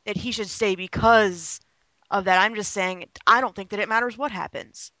 that he should stay because of that. I'm just saying I don't think that it matters what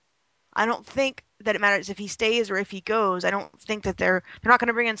happens. I don't think that it matters if he stays or if he goes. I don't think that they're not going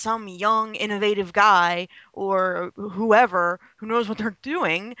to bring in some young, innovative guy or whoever who knows what they're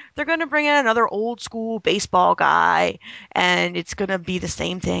doing. They're going to bring in another old school baseball guy, and it's going to be the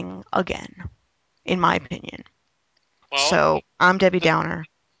same thing again, in my opinion. Well, So I'm Debbie the, Downer.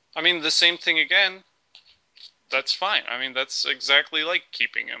 I mean, the same thing again. That's fine. I mean, that's exactly like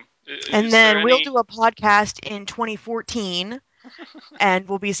keeping him. And Is there then we'll any? do a podcast in 2014 and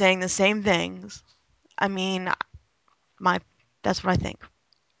we'll be saying the same things. I mean, my that's what I think.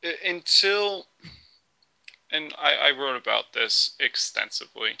 Until, and I wrote about this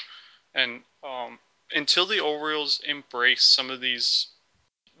extensively, and until the Orioles embrace some of these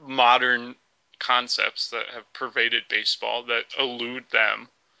modern concepts that have pervaded baseball that elude them,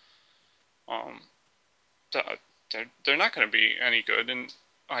 um, they're not going to be any good. And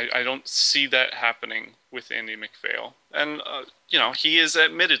I don't see that happening with Andy MacPhail. And, he is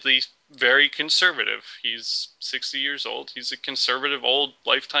admittedly very conservative. He's 60 years old. He's a conservative, old,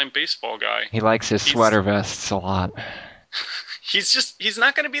 lifetime baseball guy. He likes his He's sweater vests a lot. he's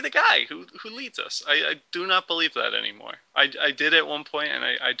not going to be the guy who leads us. I do not believe that anymore. I did at one point, and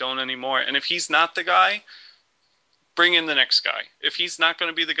I don't anymore. And if he's not the guy, bring in the next guy. If he's not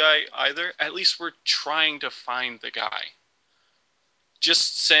going to be the guy either, at least we're trying to find the guy.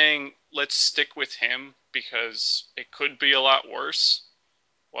 Just saying let's stick with him because it could be a lot worse.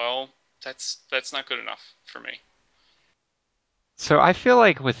 Well, that's not good enough for me. So I feel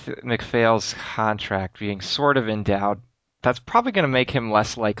like with McPhail's contract being sort of in doubt, that's probably going to make him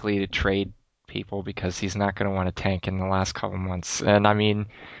less likely to trade people because he's not going to want to tank in the last couple months. And I mean,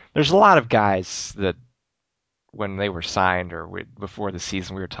 there's a lot of guys that when they were signed or before the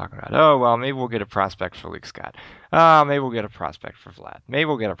season, we were talking about, oh, well, maybe we'll get a prospect for Luke Scott. Oh, maybe we'll get a prospect for Vlad. Maybe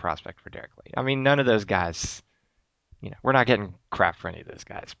we'll get a prospect for Derek Lee. I mean, none of those guys, we're not getting crap for any of those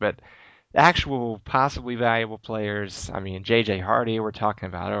guys. But actual possibly valuable players, I mean, J.J. Hardy, we're talking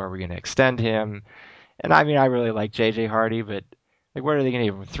about, oh, are we going to extend him? And I mean, I really like J.J. Hardy, but like, what are they going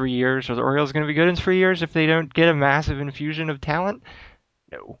to give him? 3 years? Are the Orioles going to be good in 3 years if they don't get a massive infusion of talent?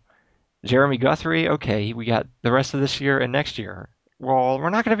 No. Jeremy Guthrie, okay, we got the rest of this year and next year. Well, we're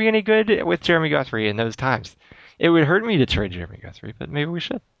not going to be any good with Jeremy Guthrie in those times. It would hurt me to trade Jeremy Guthrie, but maybe we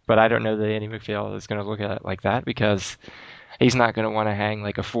should. But I don't know that Andy MacPhail is going to look at it like that because he's not going to want to hang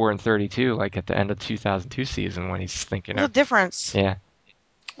like a 4-32 like at the end of the 2002 season when he's thinking There's a of, difference. yeah.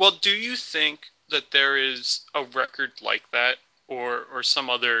 Well, do you think that there is a record like that, or some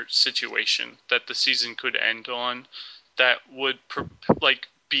other situation that the season could end on that would like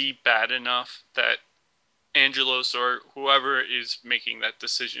be bad enough that Angelos or whoever is making that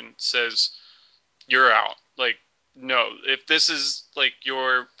decision says you're out? Like, no, if this is like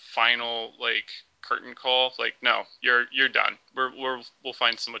your final like curtain call, like no, you're done. We'll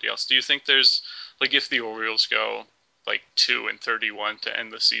find somebody else. Do you think there's like if the Orioles go like 2-31 to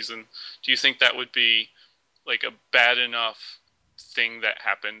end the season, do you think that would be like a bad enough thing that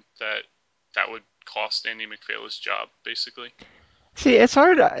happened that would cost Andy MacPhail his job, basically? See, it's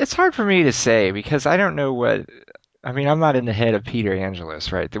hard. It's hard for me to say because I don't know what. I mean, I'm not in the head of Peter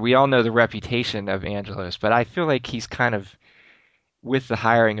Angelos, right? We all know the reputation of Angelos, but I feel like he's kind of with the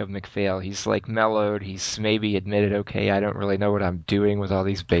hiring of MacPhail. He's like mellowed. He's maybe admitted, okay, I don't really know what I'm doing with all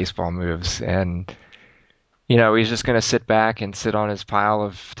these baseball moves, and he's just going to sit back and sit on his pile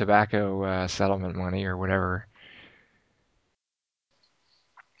of tobacco settlement money or whatever.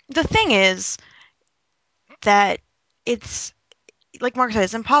 The thing is that it's like Mark said,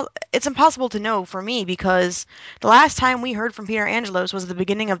 it's impossible to know for me because the last time we heard from Peter Angelos was at the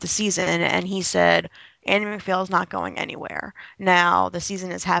beginning of the season, and he said Andy MacPhail is not going anywhere. Now the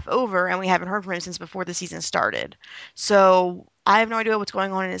season is half over, and we haven't heard from him since before the season started. So I have no idea what's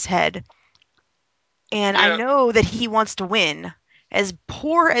going on in his head, and I Yeah, know that he wants to win. As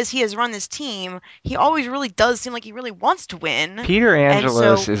poor as he has run this team, he always really does seem like he really wants to win. Peter And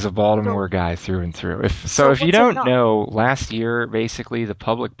Angelos so, is a so, Baltimore guy through and through. If so, so if you what's don't enough? know, last year basically the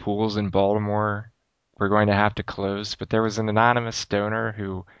public pools in Baltimore were going to have to close, but there was an anonymous donor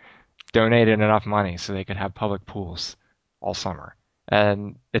who donated enough money so they could have public pools all summer.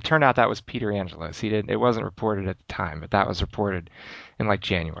 And it turned out that was Peter Angelos. He didn't. It wasn't reported at the time, but that was reported in like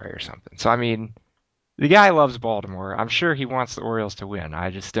January or something. So I mean, the guy loves Baltimore. I'm sure he wants the Orioles to win. I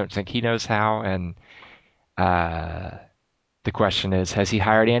just don't think he knows how. And uh, the question is, has he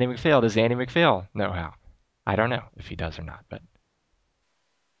hired Andy MacPhail? Does Andy MacPhail know how? I don't know if he does or not, but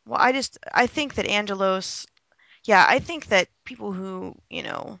Well, I think that Angelos, yeah, I think that people who,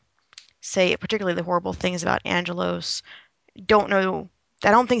 say particularly the horrible things about Angelos don't know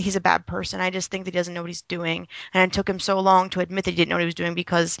I don't think he's a bad person. I just think that he doesn't know what he's doing. And it took him so long to admit that he didn't know what he was doing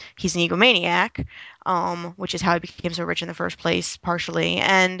because he's an egomaniac, which is how he became so rich in the first place, partially.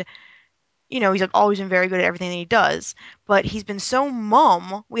 And he's like always been very good at everything that he does, but he's been so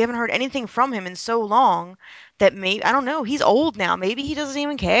mum. We haven't heard anything from him in so long that maybe, I don't know, he's old now. Maybe he doesn't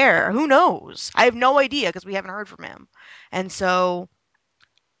even care. Who knows? I have no idea because we haven't heard from him. And so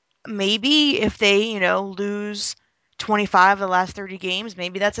maybe if they, lose 25 of the last 30 games,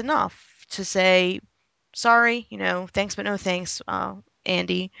 maybe that's enough to say, sorry, thanks, but no thanks,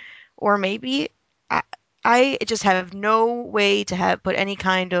 Andy. Or maybe I, I just have no way to have put any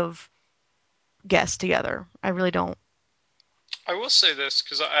kind of guess together. I really don't. I will say this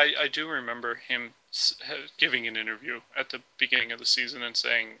because I do remember him giving an interview at the beginning of the season and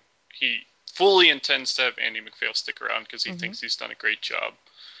saying he fully intends to have Andy MacPhail stick around because he Hmm. thinks he's done a great job.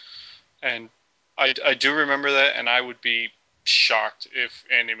 And I do remember that, and I would be shocked if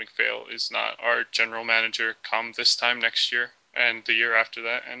Andy MacPhail is not our general manager come this time next year, and the year after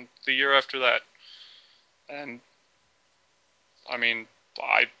that, and the year after that. And I mean,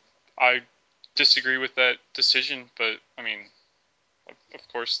 I I disagree with that decision, but I mean, of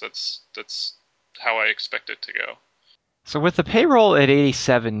course, that's how I expect it to go. So with the payroll at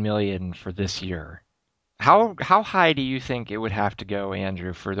 87 million for this year, how high do you think it would have to go,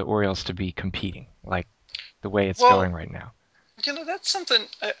 Andrew, for the Orioles to be competing like the way it's Well, going right now? that's something.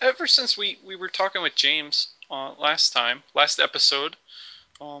 Ever since we were talking with James last episode,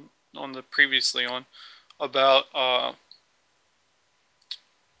 on the previously on about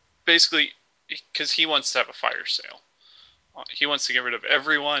basically because he wants to have a fire sale. He wants to get rid of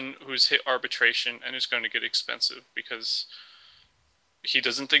everyone who's hit arbitration and is going to get expensive because he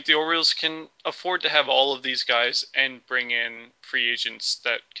doesn't think the Orioles can afford to have all of these guys and bring in free agents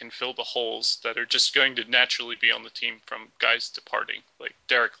that can fill the holes that are just going to naturally be on the team from guys departing. Like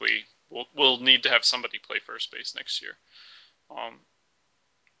Derek Lee will need to have somebody play first base next year. Um,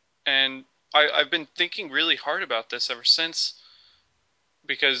 and I've been thinking really hard about this ever since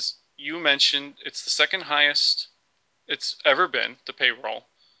because you mentioned it's the second highest it's ever been, the payroll,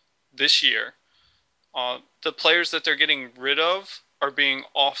 this year. The players that they're getting rid of are being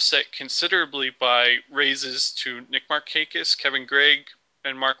offset considerably by raises to Nick Markakis, Kevin Gregg,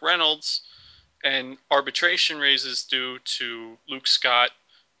 and Mark Reynolds, and arbitration raises due to Luke Scott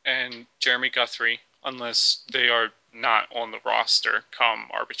and Jeremy Guthrie, unless they are not on the roster come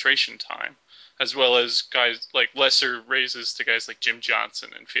arbitration time, as well as guys like lesser raises to guys like Jim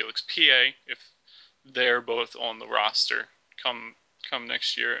Johnson and Felix Pie if they're both on the roster come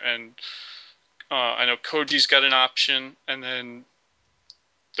next year. And I know Koji's got an option, and then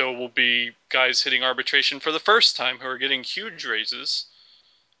there will be guys hitting arbitration for the first time who are getting huge raises.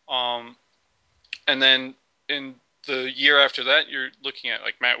 Um, and then in the year after that, you're looking at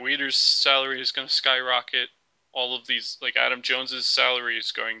like Matt Wieters' salary is going to skyrocket. All of these, like Adam Jones's salary,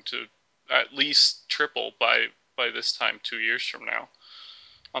 is going to at least triple by this time 2 years from now,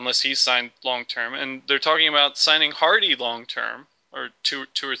 unless he's signed long term. And they're talking about signing Hardy long term or two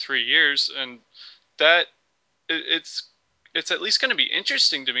or 3 years, and that it's at least going to be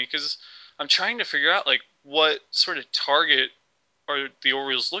interesting to me because I'm trying to figure out like what sort of target are the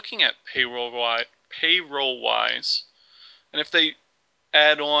Orioles looking at payroll wise, and if they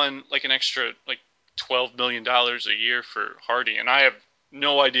add on like an extra like $12 million a year for Hardy, and I have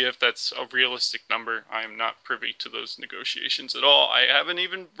no idea if that's a realistic number. I am not privy to those negotiations at all. I haven't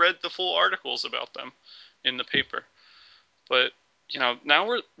even read the full articles about them in the paper. But now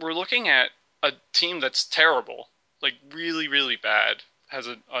we're looking at a team that's terrible, like really really bad, has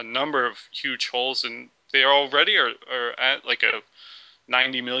a number of huge holes, and they already are at like a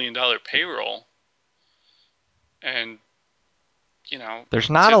 $90 million payroll, and you know There's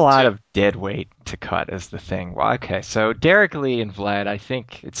not a lot of dead weight to cut is the thing. Well, okay, so Derek Lee and Vlad, I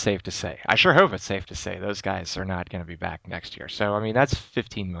think it's safe to say. I sure hope it's safe to say those guys are not going to be back next year. So I mean, that's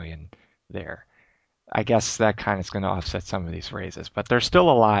 15 million there. I guess that kind of is going to offset some of these raises, but there's still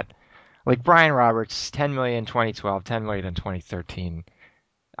a lot. Like Brian Roberts, 10 million 2012, 10 million in 2013.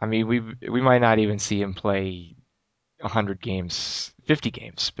 I mean, we might not even see him play 100 games, 50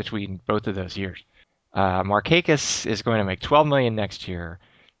 games between both of those years. Markakis is going to make 12 million next year,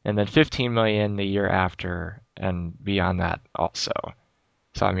 and then 15 million the year after, and beyond that also.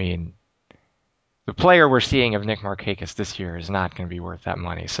 So I mean, the player we're seeing of Nick Markakis this year is not going to be worth that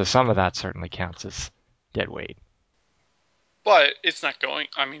money. So some of that certainly counts as dead weight. but it's not going.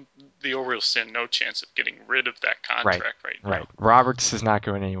 I mean, the Orioles stand no chance of getting rid of that Right, contract right right. now. Roberts is not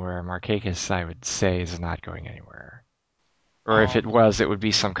going anywhere. Markakis, I would say, is not going anywhere. Or if it Um, was, it would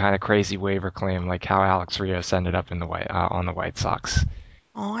be some kind of crazy waiver claim, like how Alex Rios ended up in the White on the White Sox.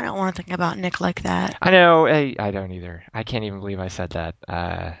 Oh, I don't want to think about Nick like that. I know, I don't either. I can't even believe I said that.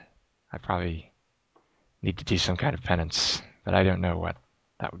 I probably need to do some kind of penance, but I don't know what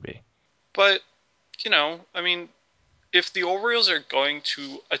that would be. But, I mean, if the Orioles are going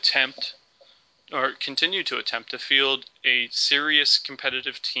to attempt or continue to attempt to field a serious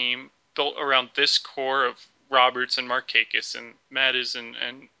competitive team built around this core of Roberts and Markakis and Maddis and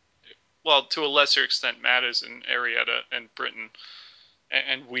well, to a lesser extent, Maddis and Arrieta and Britton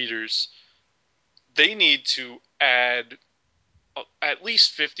and Wieters, they need to add at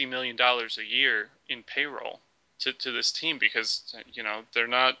least $50 million a year in payroll to this team because they're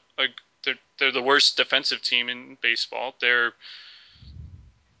not they're the worst defensive team in baseball. They're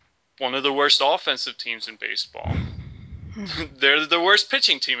one of the worst offensive teams in baseball. They're the worst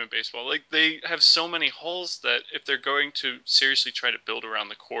pitching team in baseball. Like they have so many holes that if they're going to seriously try to build around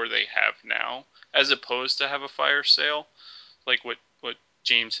the core they have now, as opposed to have a fire sale, like what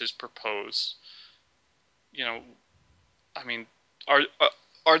James has proposed, you know, I mean, are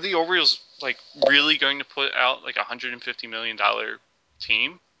are the Orioles like really going to put out like $150 million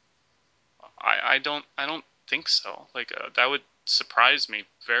team? I don't think so. Like that would surprise me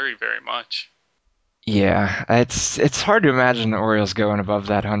very very much. Yeah, it's hard to imagine the Orioles going above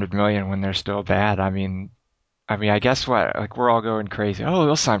that 100 million when they're still bad. I guess what? Like we're all going crazy. Oh,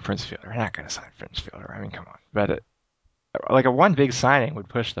 they'll sign Prince Fielder. They're not going to sign Prince Fielder. I mean, come on. But like a one big signing would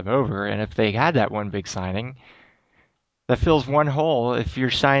push them over, and if they had that one big signing, that fills one hole if your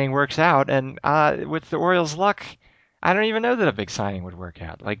signing works out. And with the Orioles' luck, I don't even know that a big signing would work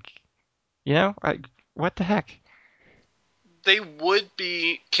out. Like, what the heck? They would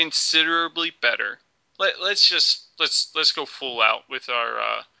be considerably better. Let's go full out with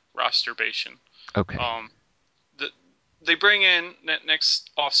our rosterbation. Okay. Um, the, they bring in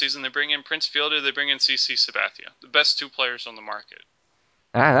next offseason. They bring in Prince Fielder. They bring in CC Sabathia, the best two players on the market.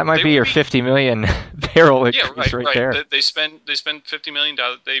 That might They be will your be 50 million barrel yeah, increase right right. there. They spend $50 million.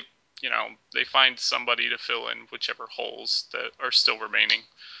 They find somebody to fill in whichever holes that are still remaining.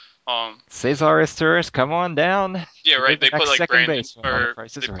 Um, Cesar Izturis, come on down. yeah, You're right. the They put next like second Brandon baseman on the or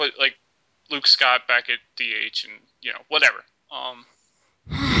Price they is Right. put like Luke Scott back at DH and whatever.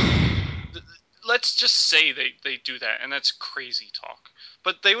 Let's just say they do that, and that's crazy talk.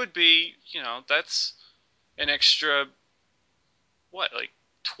 But they would be, that's an extra what, like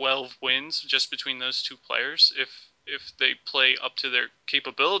 12 wins just between those two players if they play up to their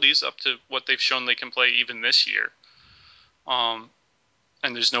capabilities, up to what they've shown they can play even this year. Um,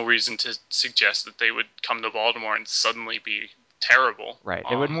 and there's no reason to suggest that they would come to Baltimore and suddenly be terrible. Right.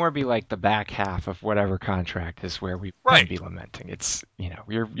 It would more be like the back half of whatever contract is where we then Right, be lamenting. It's,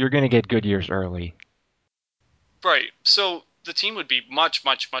 you're going to get good years early. right. So the team would be much,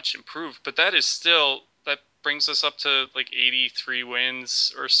 much, much improved, but that brings us up to like 83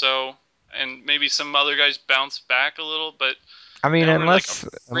 wins or so, and maybe some other guys bounce back a little, but I mean, now we're like a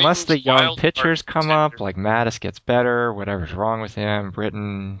unless fringe the young wild card pitchers come up, contender. like Mattis gets better, whatever's wrong with him,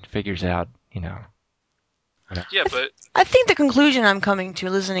 Britton figures out, whatever. Yeah, but I think the conclusion I'm coming to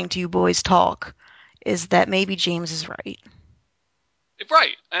listening to you boys talk is that maybe James is right.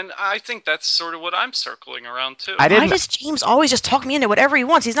 right, and I think that's sort of what I'm circling around too. I Why didn't does James always just talk me into whatever he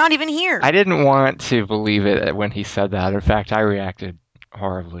wants? He's not even here. I didn't want to believe it when he said that. In fact, I reacted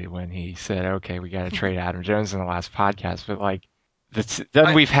horribly when he said, "Okay, we got to trade Adam Jones in the last podcast." But like, then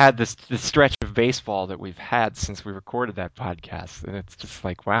I we've had this stretch of baseball that we've had since we recorded that podcast, and it's just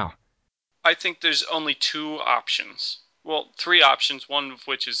like, wow. I think there's only two options. Well, three options, one of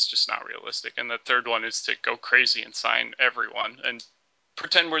which is just not realistic, and the third one is to go crazy and sign everyone and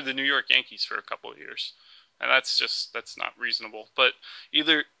pretend we're the New York Yankees for a couple of years. And that's not reasonable. But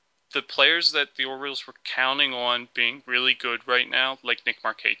either the players that the Orioles were counting on being really good right now, like Nick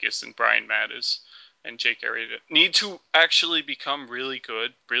Markakis and Brian Maddis and Jake Arrieta, need to actually become really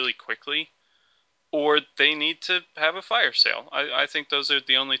good really quickly, or they need to have a fire sale. I think those are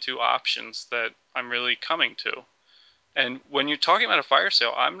the only two options that I'm really coming to. And when you're talking about a fire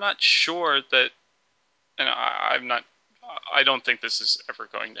sale, I'm not sure that, and I'm not, I don't think this is ever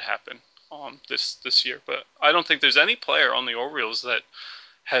going to happen this year. But I don't think there's any player on the Orioles that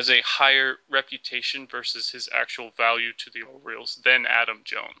has a higher reputation versus his actual value to the Orioles than Adam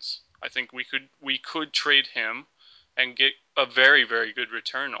Jones. I think we could trade him and get a very very good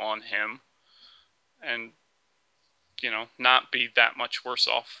return on him, and not be that much worse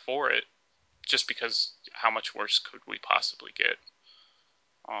off for it, just because how much worse could we possibly get?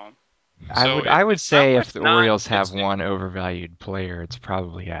 Um, I so would I would it's not say if worth the not Orioles have pitching. one overvalued player, it's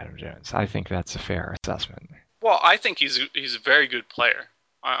probably Adam Jones. I think that's a fair assessment. Well, I think he's a very good player.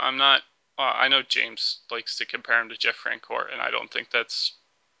 I'm not. I know James likes to compare him to Jeff Francoeur, and I don't think that's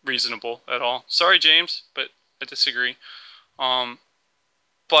reasonable at all. Sorry, James, but I disagree. Um,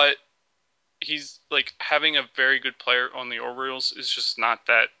 but he's like having a very good player on the Orioles is just not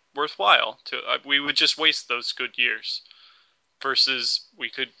that worthwhile. We would just waste those good years versus we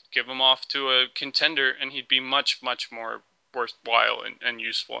could give him off to a contender and he'd be much more worthwhile and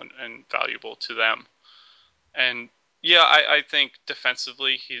useful and valuable to them. And yeah, I think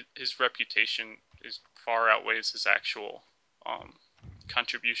defensively his reputation is far outweighs his actual um,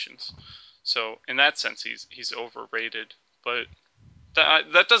 contributions. So in that sense, he's overrated. But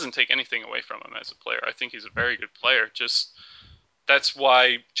that doesn't take anything away from him as a player. I think he's a very good player. Just that's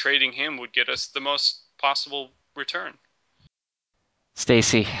why trading him would get us the most possible return.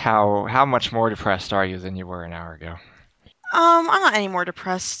 Stacy, how much more depressed are you than you were an hour ago? I'm not any more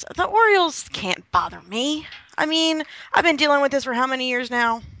depressed. The Orioles can't bother me. I mean, I've been dealing with this for how many years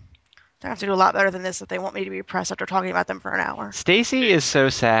now? They have to do a lot better than this if they want me to be depressed after talking about them for an hour. Stacy is so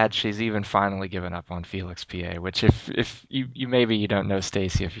sad she's even finally given up on Felix PA, which if you maybe you don't know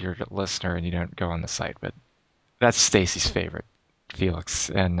Stacy if you're a listener and you don't go on the site, but that's Stacy's favorite, Felix,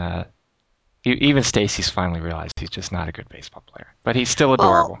 and even Stacy's finally realized he's just not a good baseball player, but he's still Well,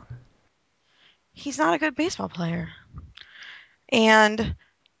 adorable. he's not a good baseball player. And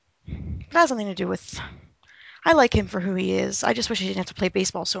that has nothing to do with. I like him for who he is. I just wish he didn't have to play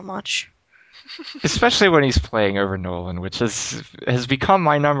baseball so much. Especially when he's playing over Nolan, which has become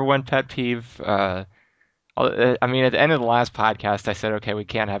my number one pet peeve. I mean, at the end of the last podcast, I said, okay, we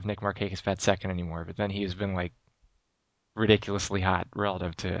can't have Nick Markakis bat second anymore, but then he's been like ridiculously hot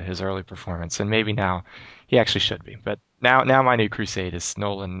relative to his early performance, and maybe now he actually should be. But now my new crusade is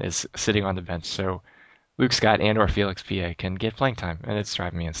Nolan is sitting on the bench, so Luke Scott and or Felix Pa can get playing time, and it's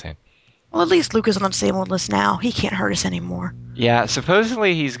driving me insane. Well, at least Luke is on the disabled list now. He can't hurt us anymore. Yeah,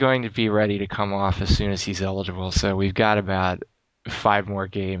 supposedly he's going to be ready to come off as soon as he's eligible, so we've got about 5 more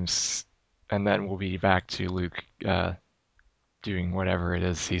games, and then we'll be back to Luke doing whatever it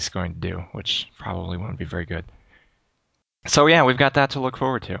is he's going to do, which probably won't be very good. So yeah, we've got that to look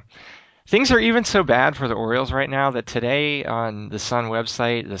forward to. Things are even so bad for the Orioles right now that today on the Sun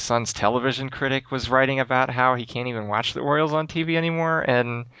website, the Sun's television critic was writing about how he can't even watch the Orioles on TV anymore.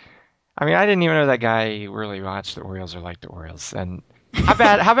 And I mean, I didn't even know that guy really watched the Orioles or liked the Orioles. And how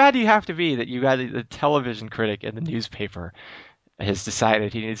bad do you have to be that you got the television critic in the newspaper has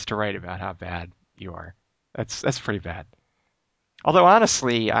decided he needs to write about how bad you are? That's pretty bad. Although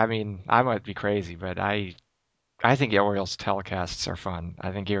honestly, I mean, I might be crazy, but I think the Orioles telecasts are fun.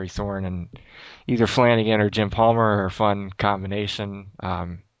 I think Gary Thorne and either Flanagan or Jim Palmer are a fun combination,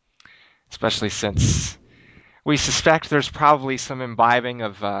 especially since we suspect there's probably some imbibing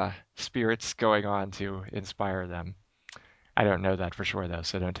of spirits going on to inspire them. I don't know that for sure though,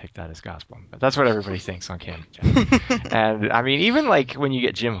 so don't take that as gospel. But that's what everybody thinks on Camden Chat. And I mean, even like when you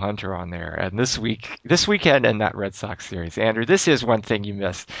get Jim Hunter on there, and this weekend in that Red Sox series, Andrew, this is one thing you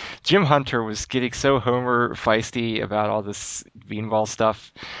missed. Jim Hunter was getting so Homer feisty about all this beanball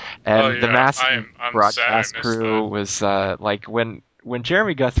stuff, Oh and the yeah, massive I'm sad broadcast I missed that. crew was like when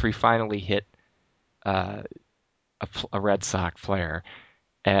Jeremy Guthrie finally hit uh, a Red Sox player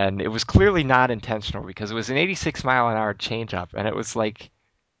and it was clearly not intentional because it was an 86-mile-an-hour changeup, and it was like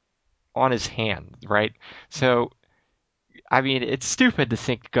on his hand, right? So, I mean, it's stupid to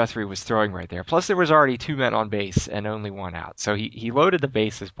think Guthrie was throwing right there. Plus, there was already 2 men on base and only one out, so he loaded the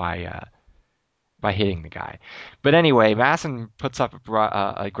bases by hitting the guy. But anyway, Masson puts up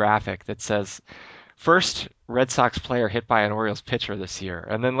a graphic that says first Red Sox player hit by an Orioles pitcher this year,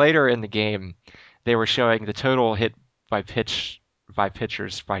 and then later in the game, they were showing the total hit by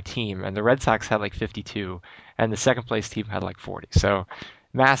pitchers by team, and the Red Sox had like 52, and the second place team had like 40. So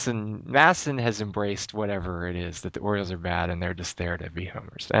Masson has embraced whatever it is that the Orioles are bad, and they're just there to be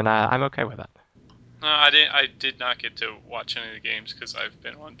homers, and I'm okay with that. No, I didn't. I did not get to watch any of the games because I've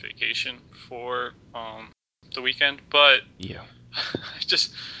been on vacation for the weekend. But Yeah.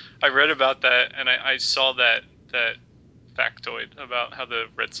 I read about that and I saw that factoid about how the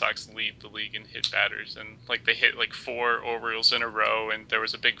Red Sox lead the league in hit batters and like they hit like 4 Orioles in a row and there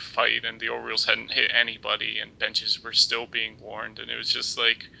was a big fight and the Orioles hadn't hit anybody and benches were still being warned and it was just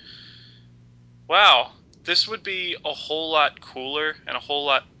like, wow, this would be a whole lot cooler and a whole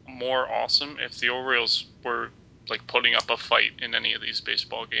lot more awesome if the Orioles were like putting up a fight in any of these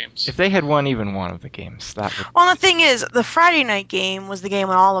baseball games. If they had won even one of the games, that would. Well, the thing is, the Friday night game was the game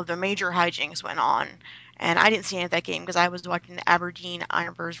when all of the major hijinks went on. And I didn't see any of that game because I was watching the Aberdeen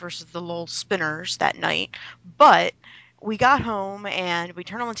Ironbirds versus the Lowell Spinners that night. But we got home and we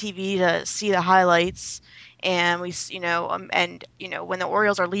turned on the TV to see the highlights. And when the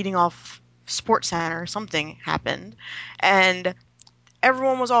Orioles are leading off Sports Center, something happened. And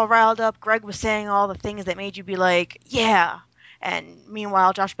everyone was all riled up. Greg was saying all the things that made you be like, yeah. And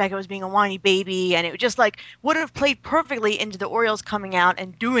meanwhile, Josh Beckett was being a whiny baby, and it just like would have played perfectly into the Orioles coming out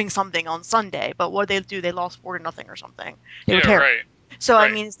and doing something on Sunday. But what did they do? They lost 4-0 or something. They were Yeah, terrible. right, So I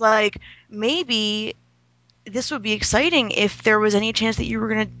right. mean, it's like maybe this would be exciting if there was any chance that you were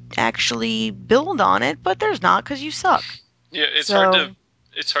going to actually build on it, but there's not because you suck. Yeah, So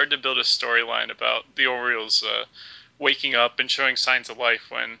it's hard to build a storyline about the Orioles waking up and showing signs of life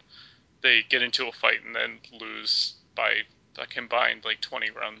when they get into a fight and then lose by a combined like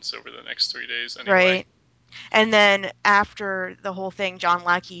 20 runs over the next 3 days anyway. right. And then after the whole thing, John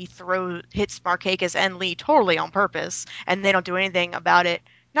Lackey hits Markakis and Lee totally on purpose, and they don't do anything about it.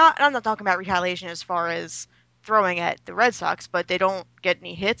 I'm not talking about retaliation as far as throwing at the Red Sox, but they don't get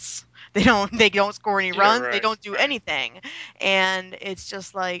any hits. They don't score any Yeah, runs. They right, don't do right. anything, and it's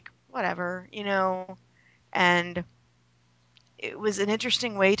just like whatever. And it was an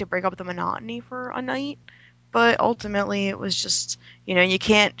interesting way to break up the monotony for a night, but ultimately it was just, you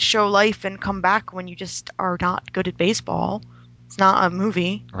can't show life and come back when you just are not good at baseball. It's not a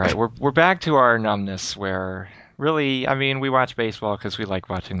movie. Right. We're back to our numbness where really, I mean, we watch baseball because we like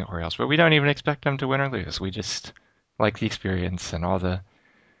watching the Orioles, but we don't even expect them to win or lose. We just like the experience and all the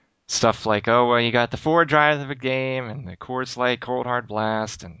stuff like, oh, well, you got the four drives of a game and the Coors Light Cold Hard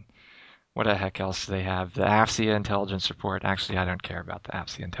Blast and what the heck else do they have? The AFCIA intelligence report. Actually, I don't care about the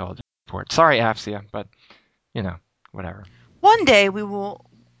AFCIA intelligence report. Sorry, AFCIA, but you know, whatever. One day we will.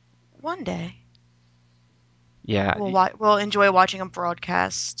 One day Yeah, we'll enjoy watching a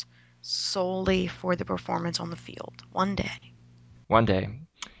broadcast solely for the performance on the field. One day. one day.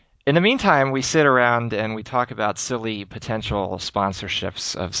 In the meantime, we sit around and we talk about silly potential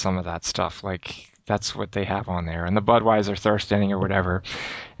sponsorships of some of that stuff. Like that's what they have on there, and the Budweiser Thirst Inning or whatever.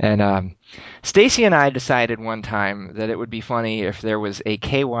 And Stacy and I decided one time that it would be funny if there was a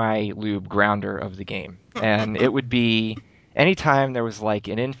KY Lube grounder of the game, and it would be anytime there was like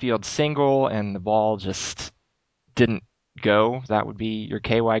an infield single and the ball just didn't go, that would be your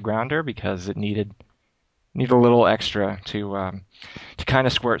KY grounder because it needed a little extra to kind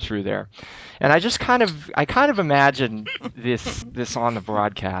of squirt through there. And I kind of imagine this on the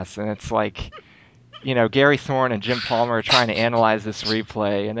broadcast, and it's like Gary Thorne and Jim Palmer are trying to analyze this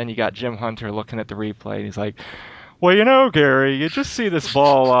replay, and then you got Jim Hunter looking at the replay, and he's like, well, Gary, you just see this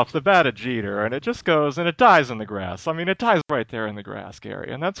ball off the bat of Jeter, and it just goes and it dies in the grass. I mean, it dies right there in the grass,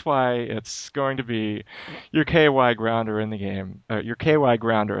 Gary, and that's why it's going to be your KY grounder in the game, your KY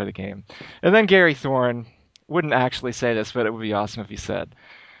grounder of the game. And then Gary Thorne wouldn't actually say this, but it would be awesome if he said,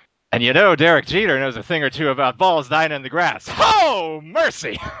 and Derek Jeter knows a thing or two about balls dying in the grass. Oh,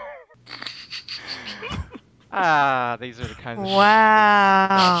 mercy! These are the kinds of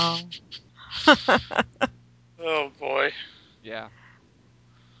Wow. Oh boy. yeah.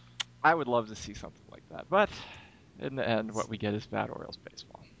 I would love to see something like that, but in the end, what we get is bad Orioles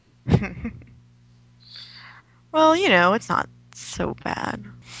baseball. Well, it's not so bad.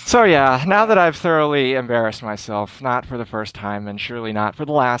 So yeah, now that Well, I've thoroughly embarrassed myself, not for the first time and surely not for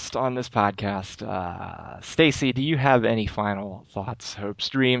the last on this podcast, Stacy, do you have any final thoughts, hopes,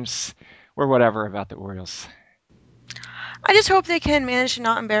 dreams, or whatever about the Orioles? I just hope they can manage to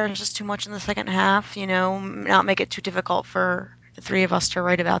not embarrass us too much in the second half, not make it too difficult for the three of us to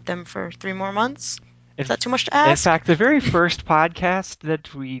write about them for 3 more months. In, Is that too much to in ask? fact, the very first podcast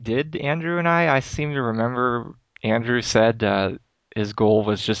that we did, Andrew and I seem to remember Andrew said his goal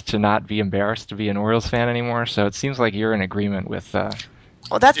was just to not be embarrassed to be an Orioles fan anymore. So it seems like you're in agreement Well,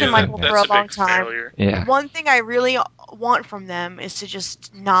 that's been with yeah, my that him goal there. for that's a a long big time. failure. Yeah. One thing I really want from them is to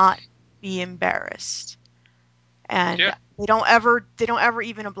just not be embarrassed. And Yeah. they don't ever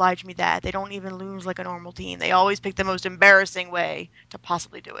even oblige me that. They don't even lose like a normal team. They always pick the most embarrassing way to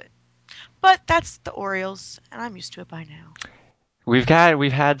possibly do it. But that's the Orioles, and I'm used to it by now. We've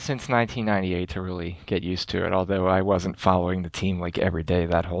had since 1998 to really get used to it. Although I wasn't following the team like every day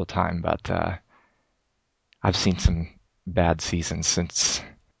that whole time, but I've seen some bad seasons since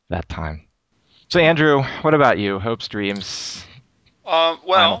that time. So Andrew, what about you? Hopes, dreams, final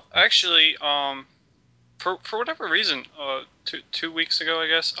Well, thoughts? actually, for whatever reason, 2 weeks ago, I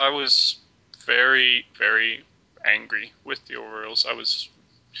guess I was very very angry with the Orioles. I was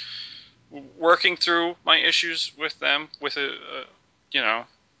working through my issues with them with you know,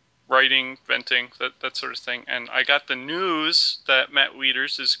 writing, venting, that sort of thing. And I got the news that Matt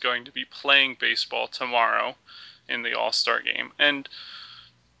Wieters is going to be playing baseball tomorrow in the All Star game. And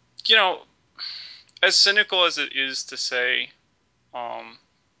you know, as cynical as it is to say, um,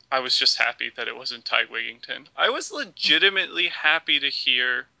 I was just happy that it wasn't Ty Wigington. I was legitimately happy to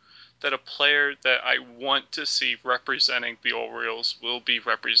hear that a player that I want to see representing the Orioles will be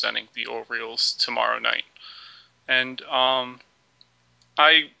representing the Orioles tomorrow night. And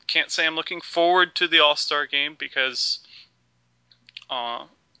I can't say I'm looking forward to the All-Star game because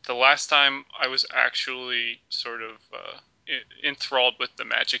the last time I was actually sort of enthralled with the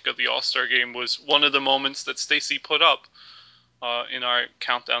magic of the All-Star game was one of the moments that Stacy put up in our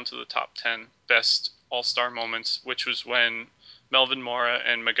countdown to the top 10 best All-Star moments, which was when Melvin Mora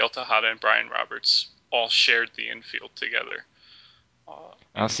and Miguel Tejada and Brian Roberts all shared the infield together.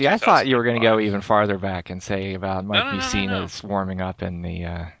 See, I thought you were going to go 2005. even farther back and say about Mike No. Mussina's warming up in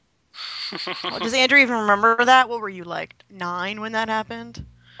the. Well, does Andrew even remember that? What were you, like 9 when that happened?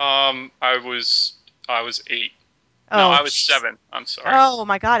 I was 8. No, Oh, I was jeez. 7. I'm sorry. Oh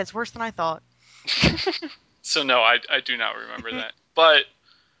my God, it's worse than I thought. So no, I do not remember that. But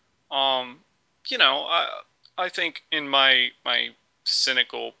you know, I think in my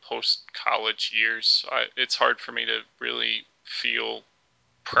cynical post college years, it's hard for me to really feel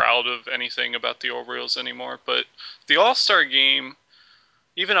proud of anything about the Orioles anymore. But the All Star game,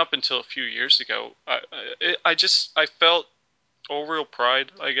 even up until a few years ago, I felt Oriole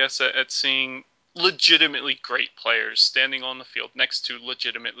pride, I guess, at seeing legitimately great players standing on the field next to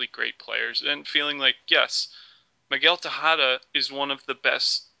legitimately great players and feeling like, yes, Miguel Tejada is one of the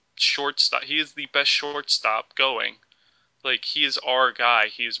best shortstop. He is the best shortstop going. Like, he is our guy.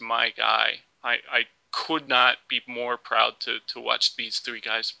 He is my guy. I could not be more proud to watch these three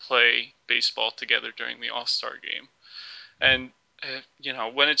guys play baseball together during the All-Star game. And,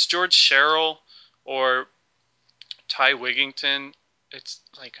 when it's George Sherrill or Ty Wigington, it's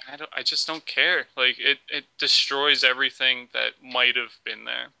like I just don't care. Like it destroys everything that might have been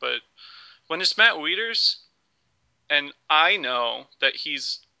there. But when it's Matt Wieters, and I know that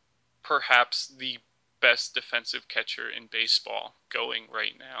he's perhaps the best defensive catcher in baseball going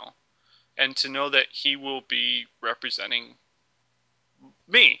right now, and to know that he will be representing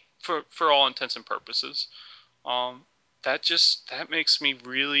me for all intents and purposes, um, that makes me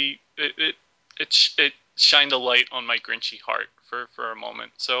really it shined a light on my grinchy heart for a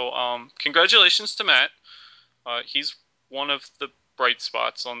moment. So congratulations to Matt. He's one of the bright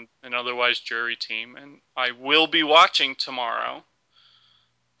spots on an otherwise dreary team, and I will be watching tomorrow,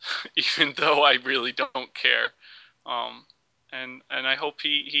 even though I really don't care. Um, and I hope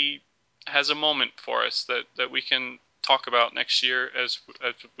he has a moment for us that we can talk about next year as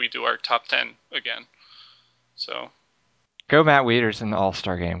we do our top 10 again. So Go Matt Wieters in the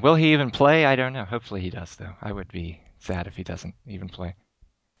All-Star game. Will he even play? I don't know. Hopefully he does, though. I would be sad if he doesn't even play.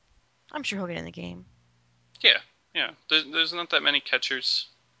 I'm sure he'll get in the game. yeah. There's not that many catchers.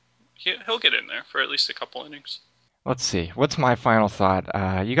 He'll get in there for at least a couple innings. Let's see. What's my final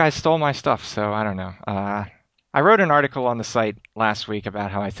thought? You guys stole my stuff, so I don't know. I wrote an article on the site last week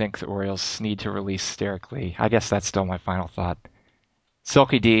about how I think the Orioles need to release Derek Lee. I guess that's still my final thought.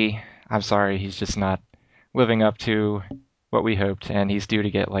 Silky D, I'm sorry, he's just not living up to what we hoped, and he's due to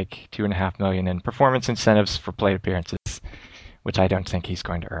get like $2.5 million in performance incentives for plate appearances, which I don't think he's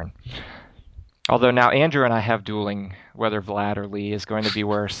going to earn. Although now Andrew and I have dueling whether Vlad or Lee is going to be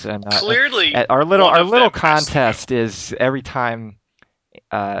worse, and Clearly, our one of little them has to go. contest is every time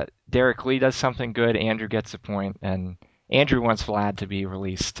Derek Lee does something good, Andrew gets a point, and Andrew wants Vlad to be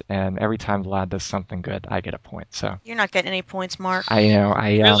released, and every time Vlad does something good, I get a point. So You're not getting any points, Mark.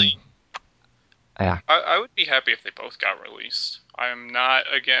 Really? Yeah. I would be happy if they both got released. I'm not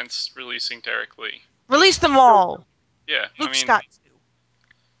against releasing Derek Lee. Release them all. Yeah, Luke Scott.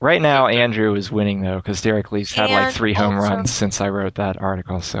 Right now, The- Andrew is winning though, because Derek Lee's had like And 3 home also, runs since I wrote that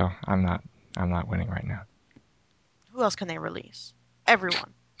article. So I'm not winning right now. who else can they release?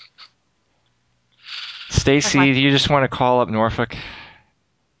 Everyone. Stacy, Like do you just want to call up Norfolk?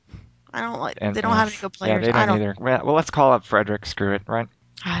 I don't like. And They don't have any good yeah, players. they don't either. Well, let's call up Frederick. Screw it, right?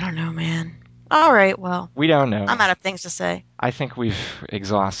 I don't know, man. All right, well, We don't know. I'm out of things to say. I think we've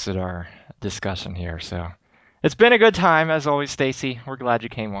exhausted our discussion here. So it's been a good time as always, Stacy. We're glad you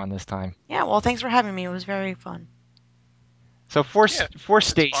came on this time. Yeah, well, thanks for having me. It was very fun. So for yeah, it's fun.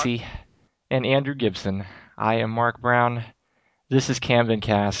 Stacy and Andrew Gibson, I am Mark Brown. This is Camden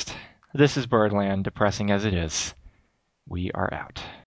Cast. This is Birdland, depressing as it is. We are out.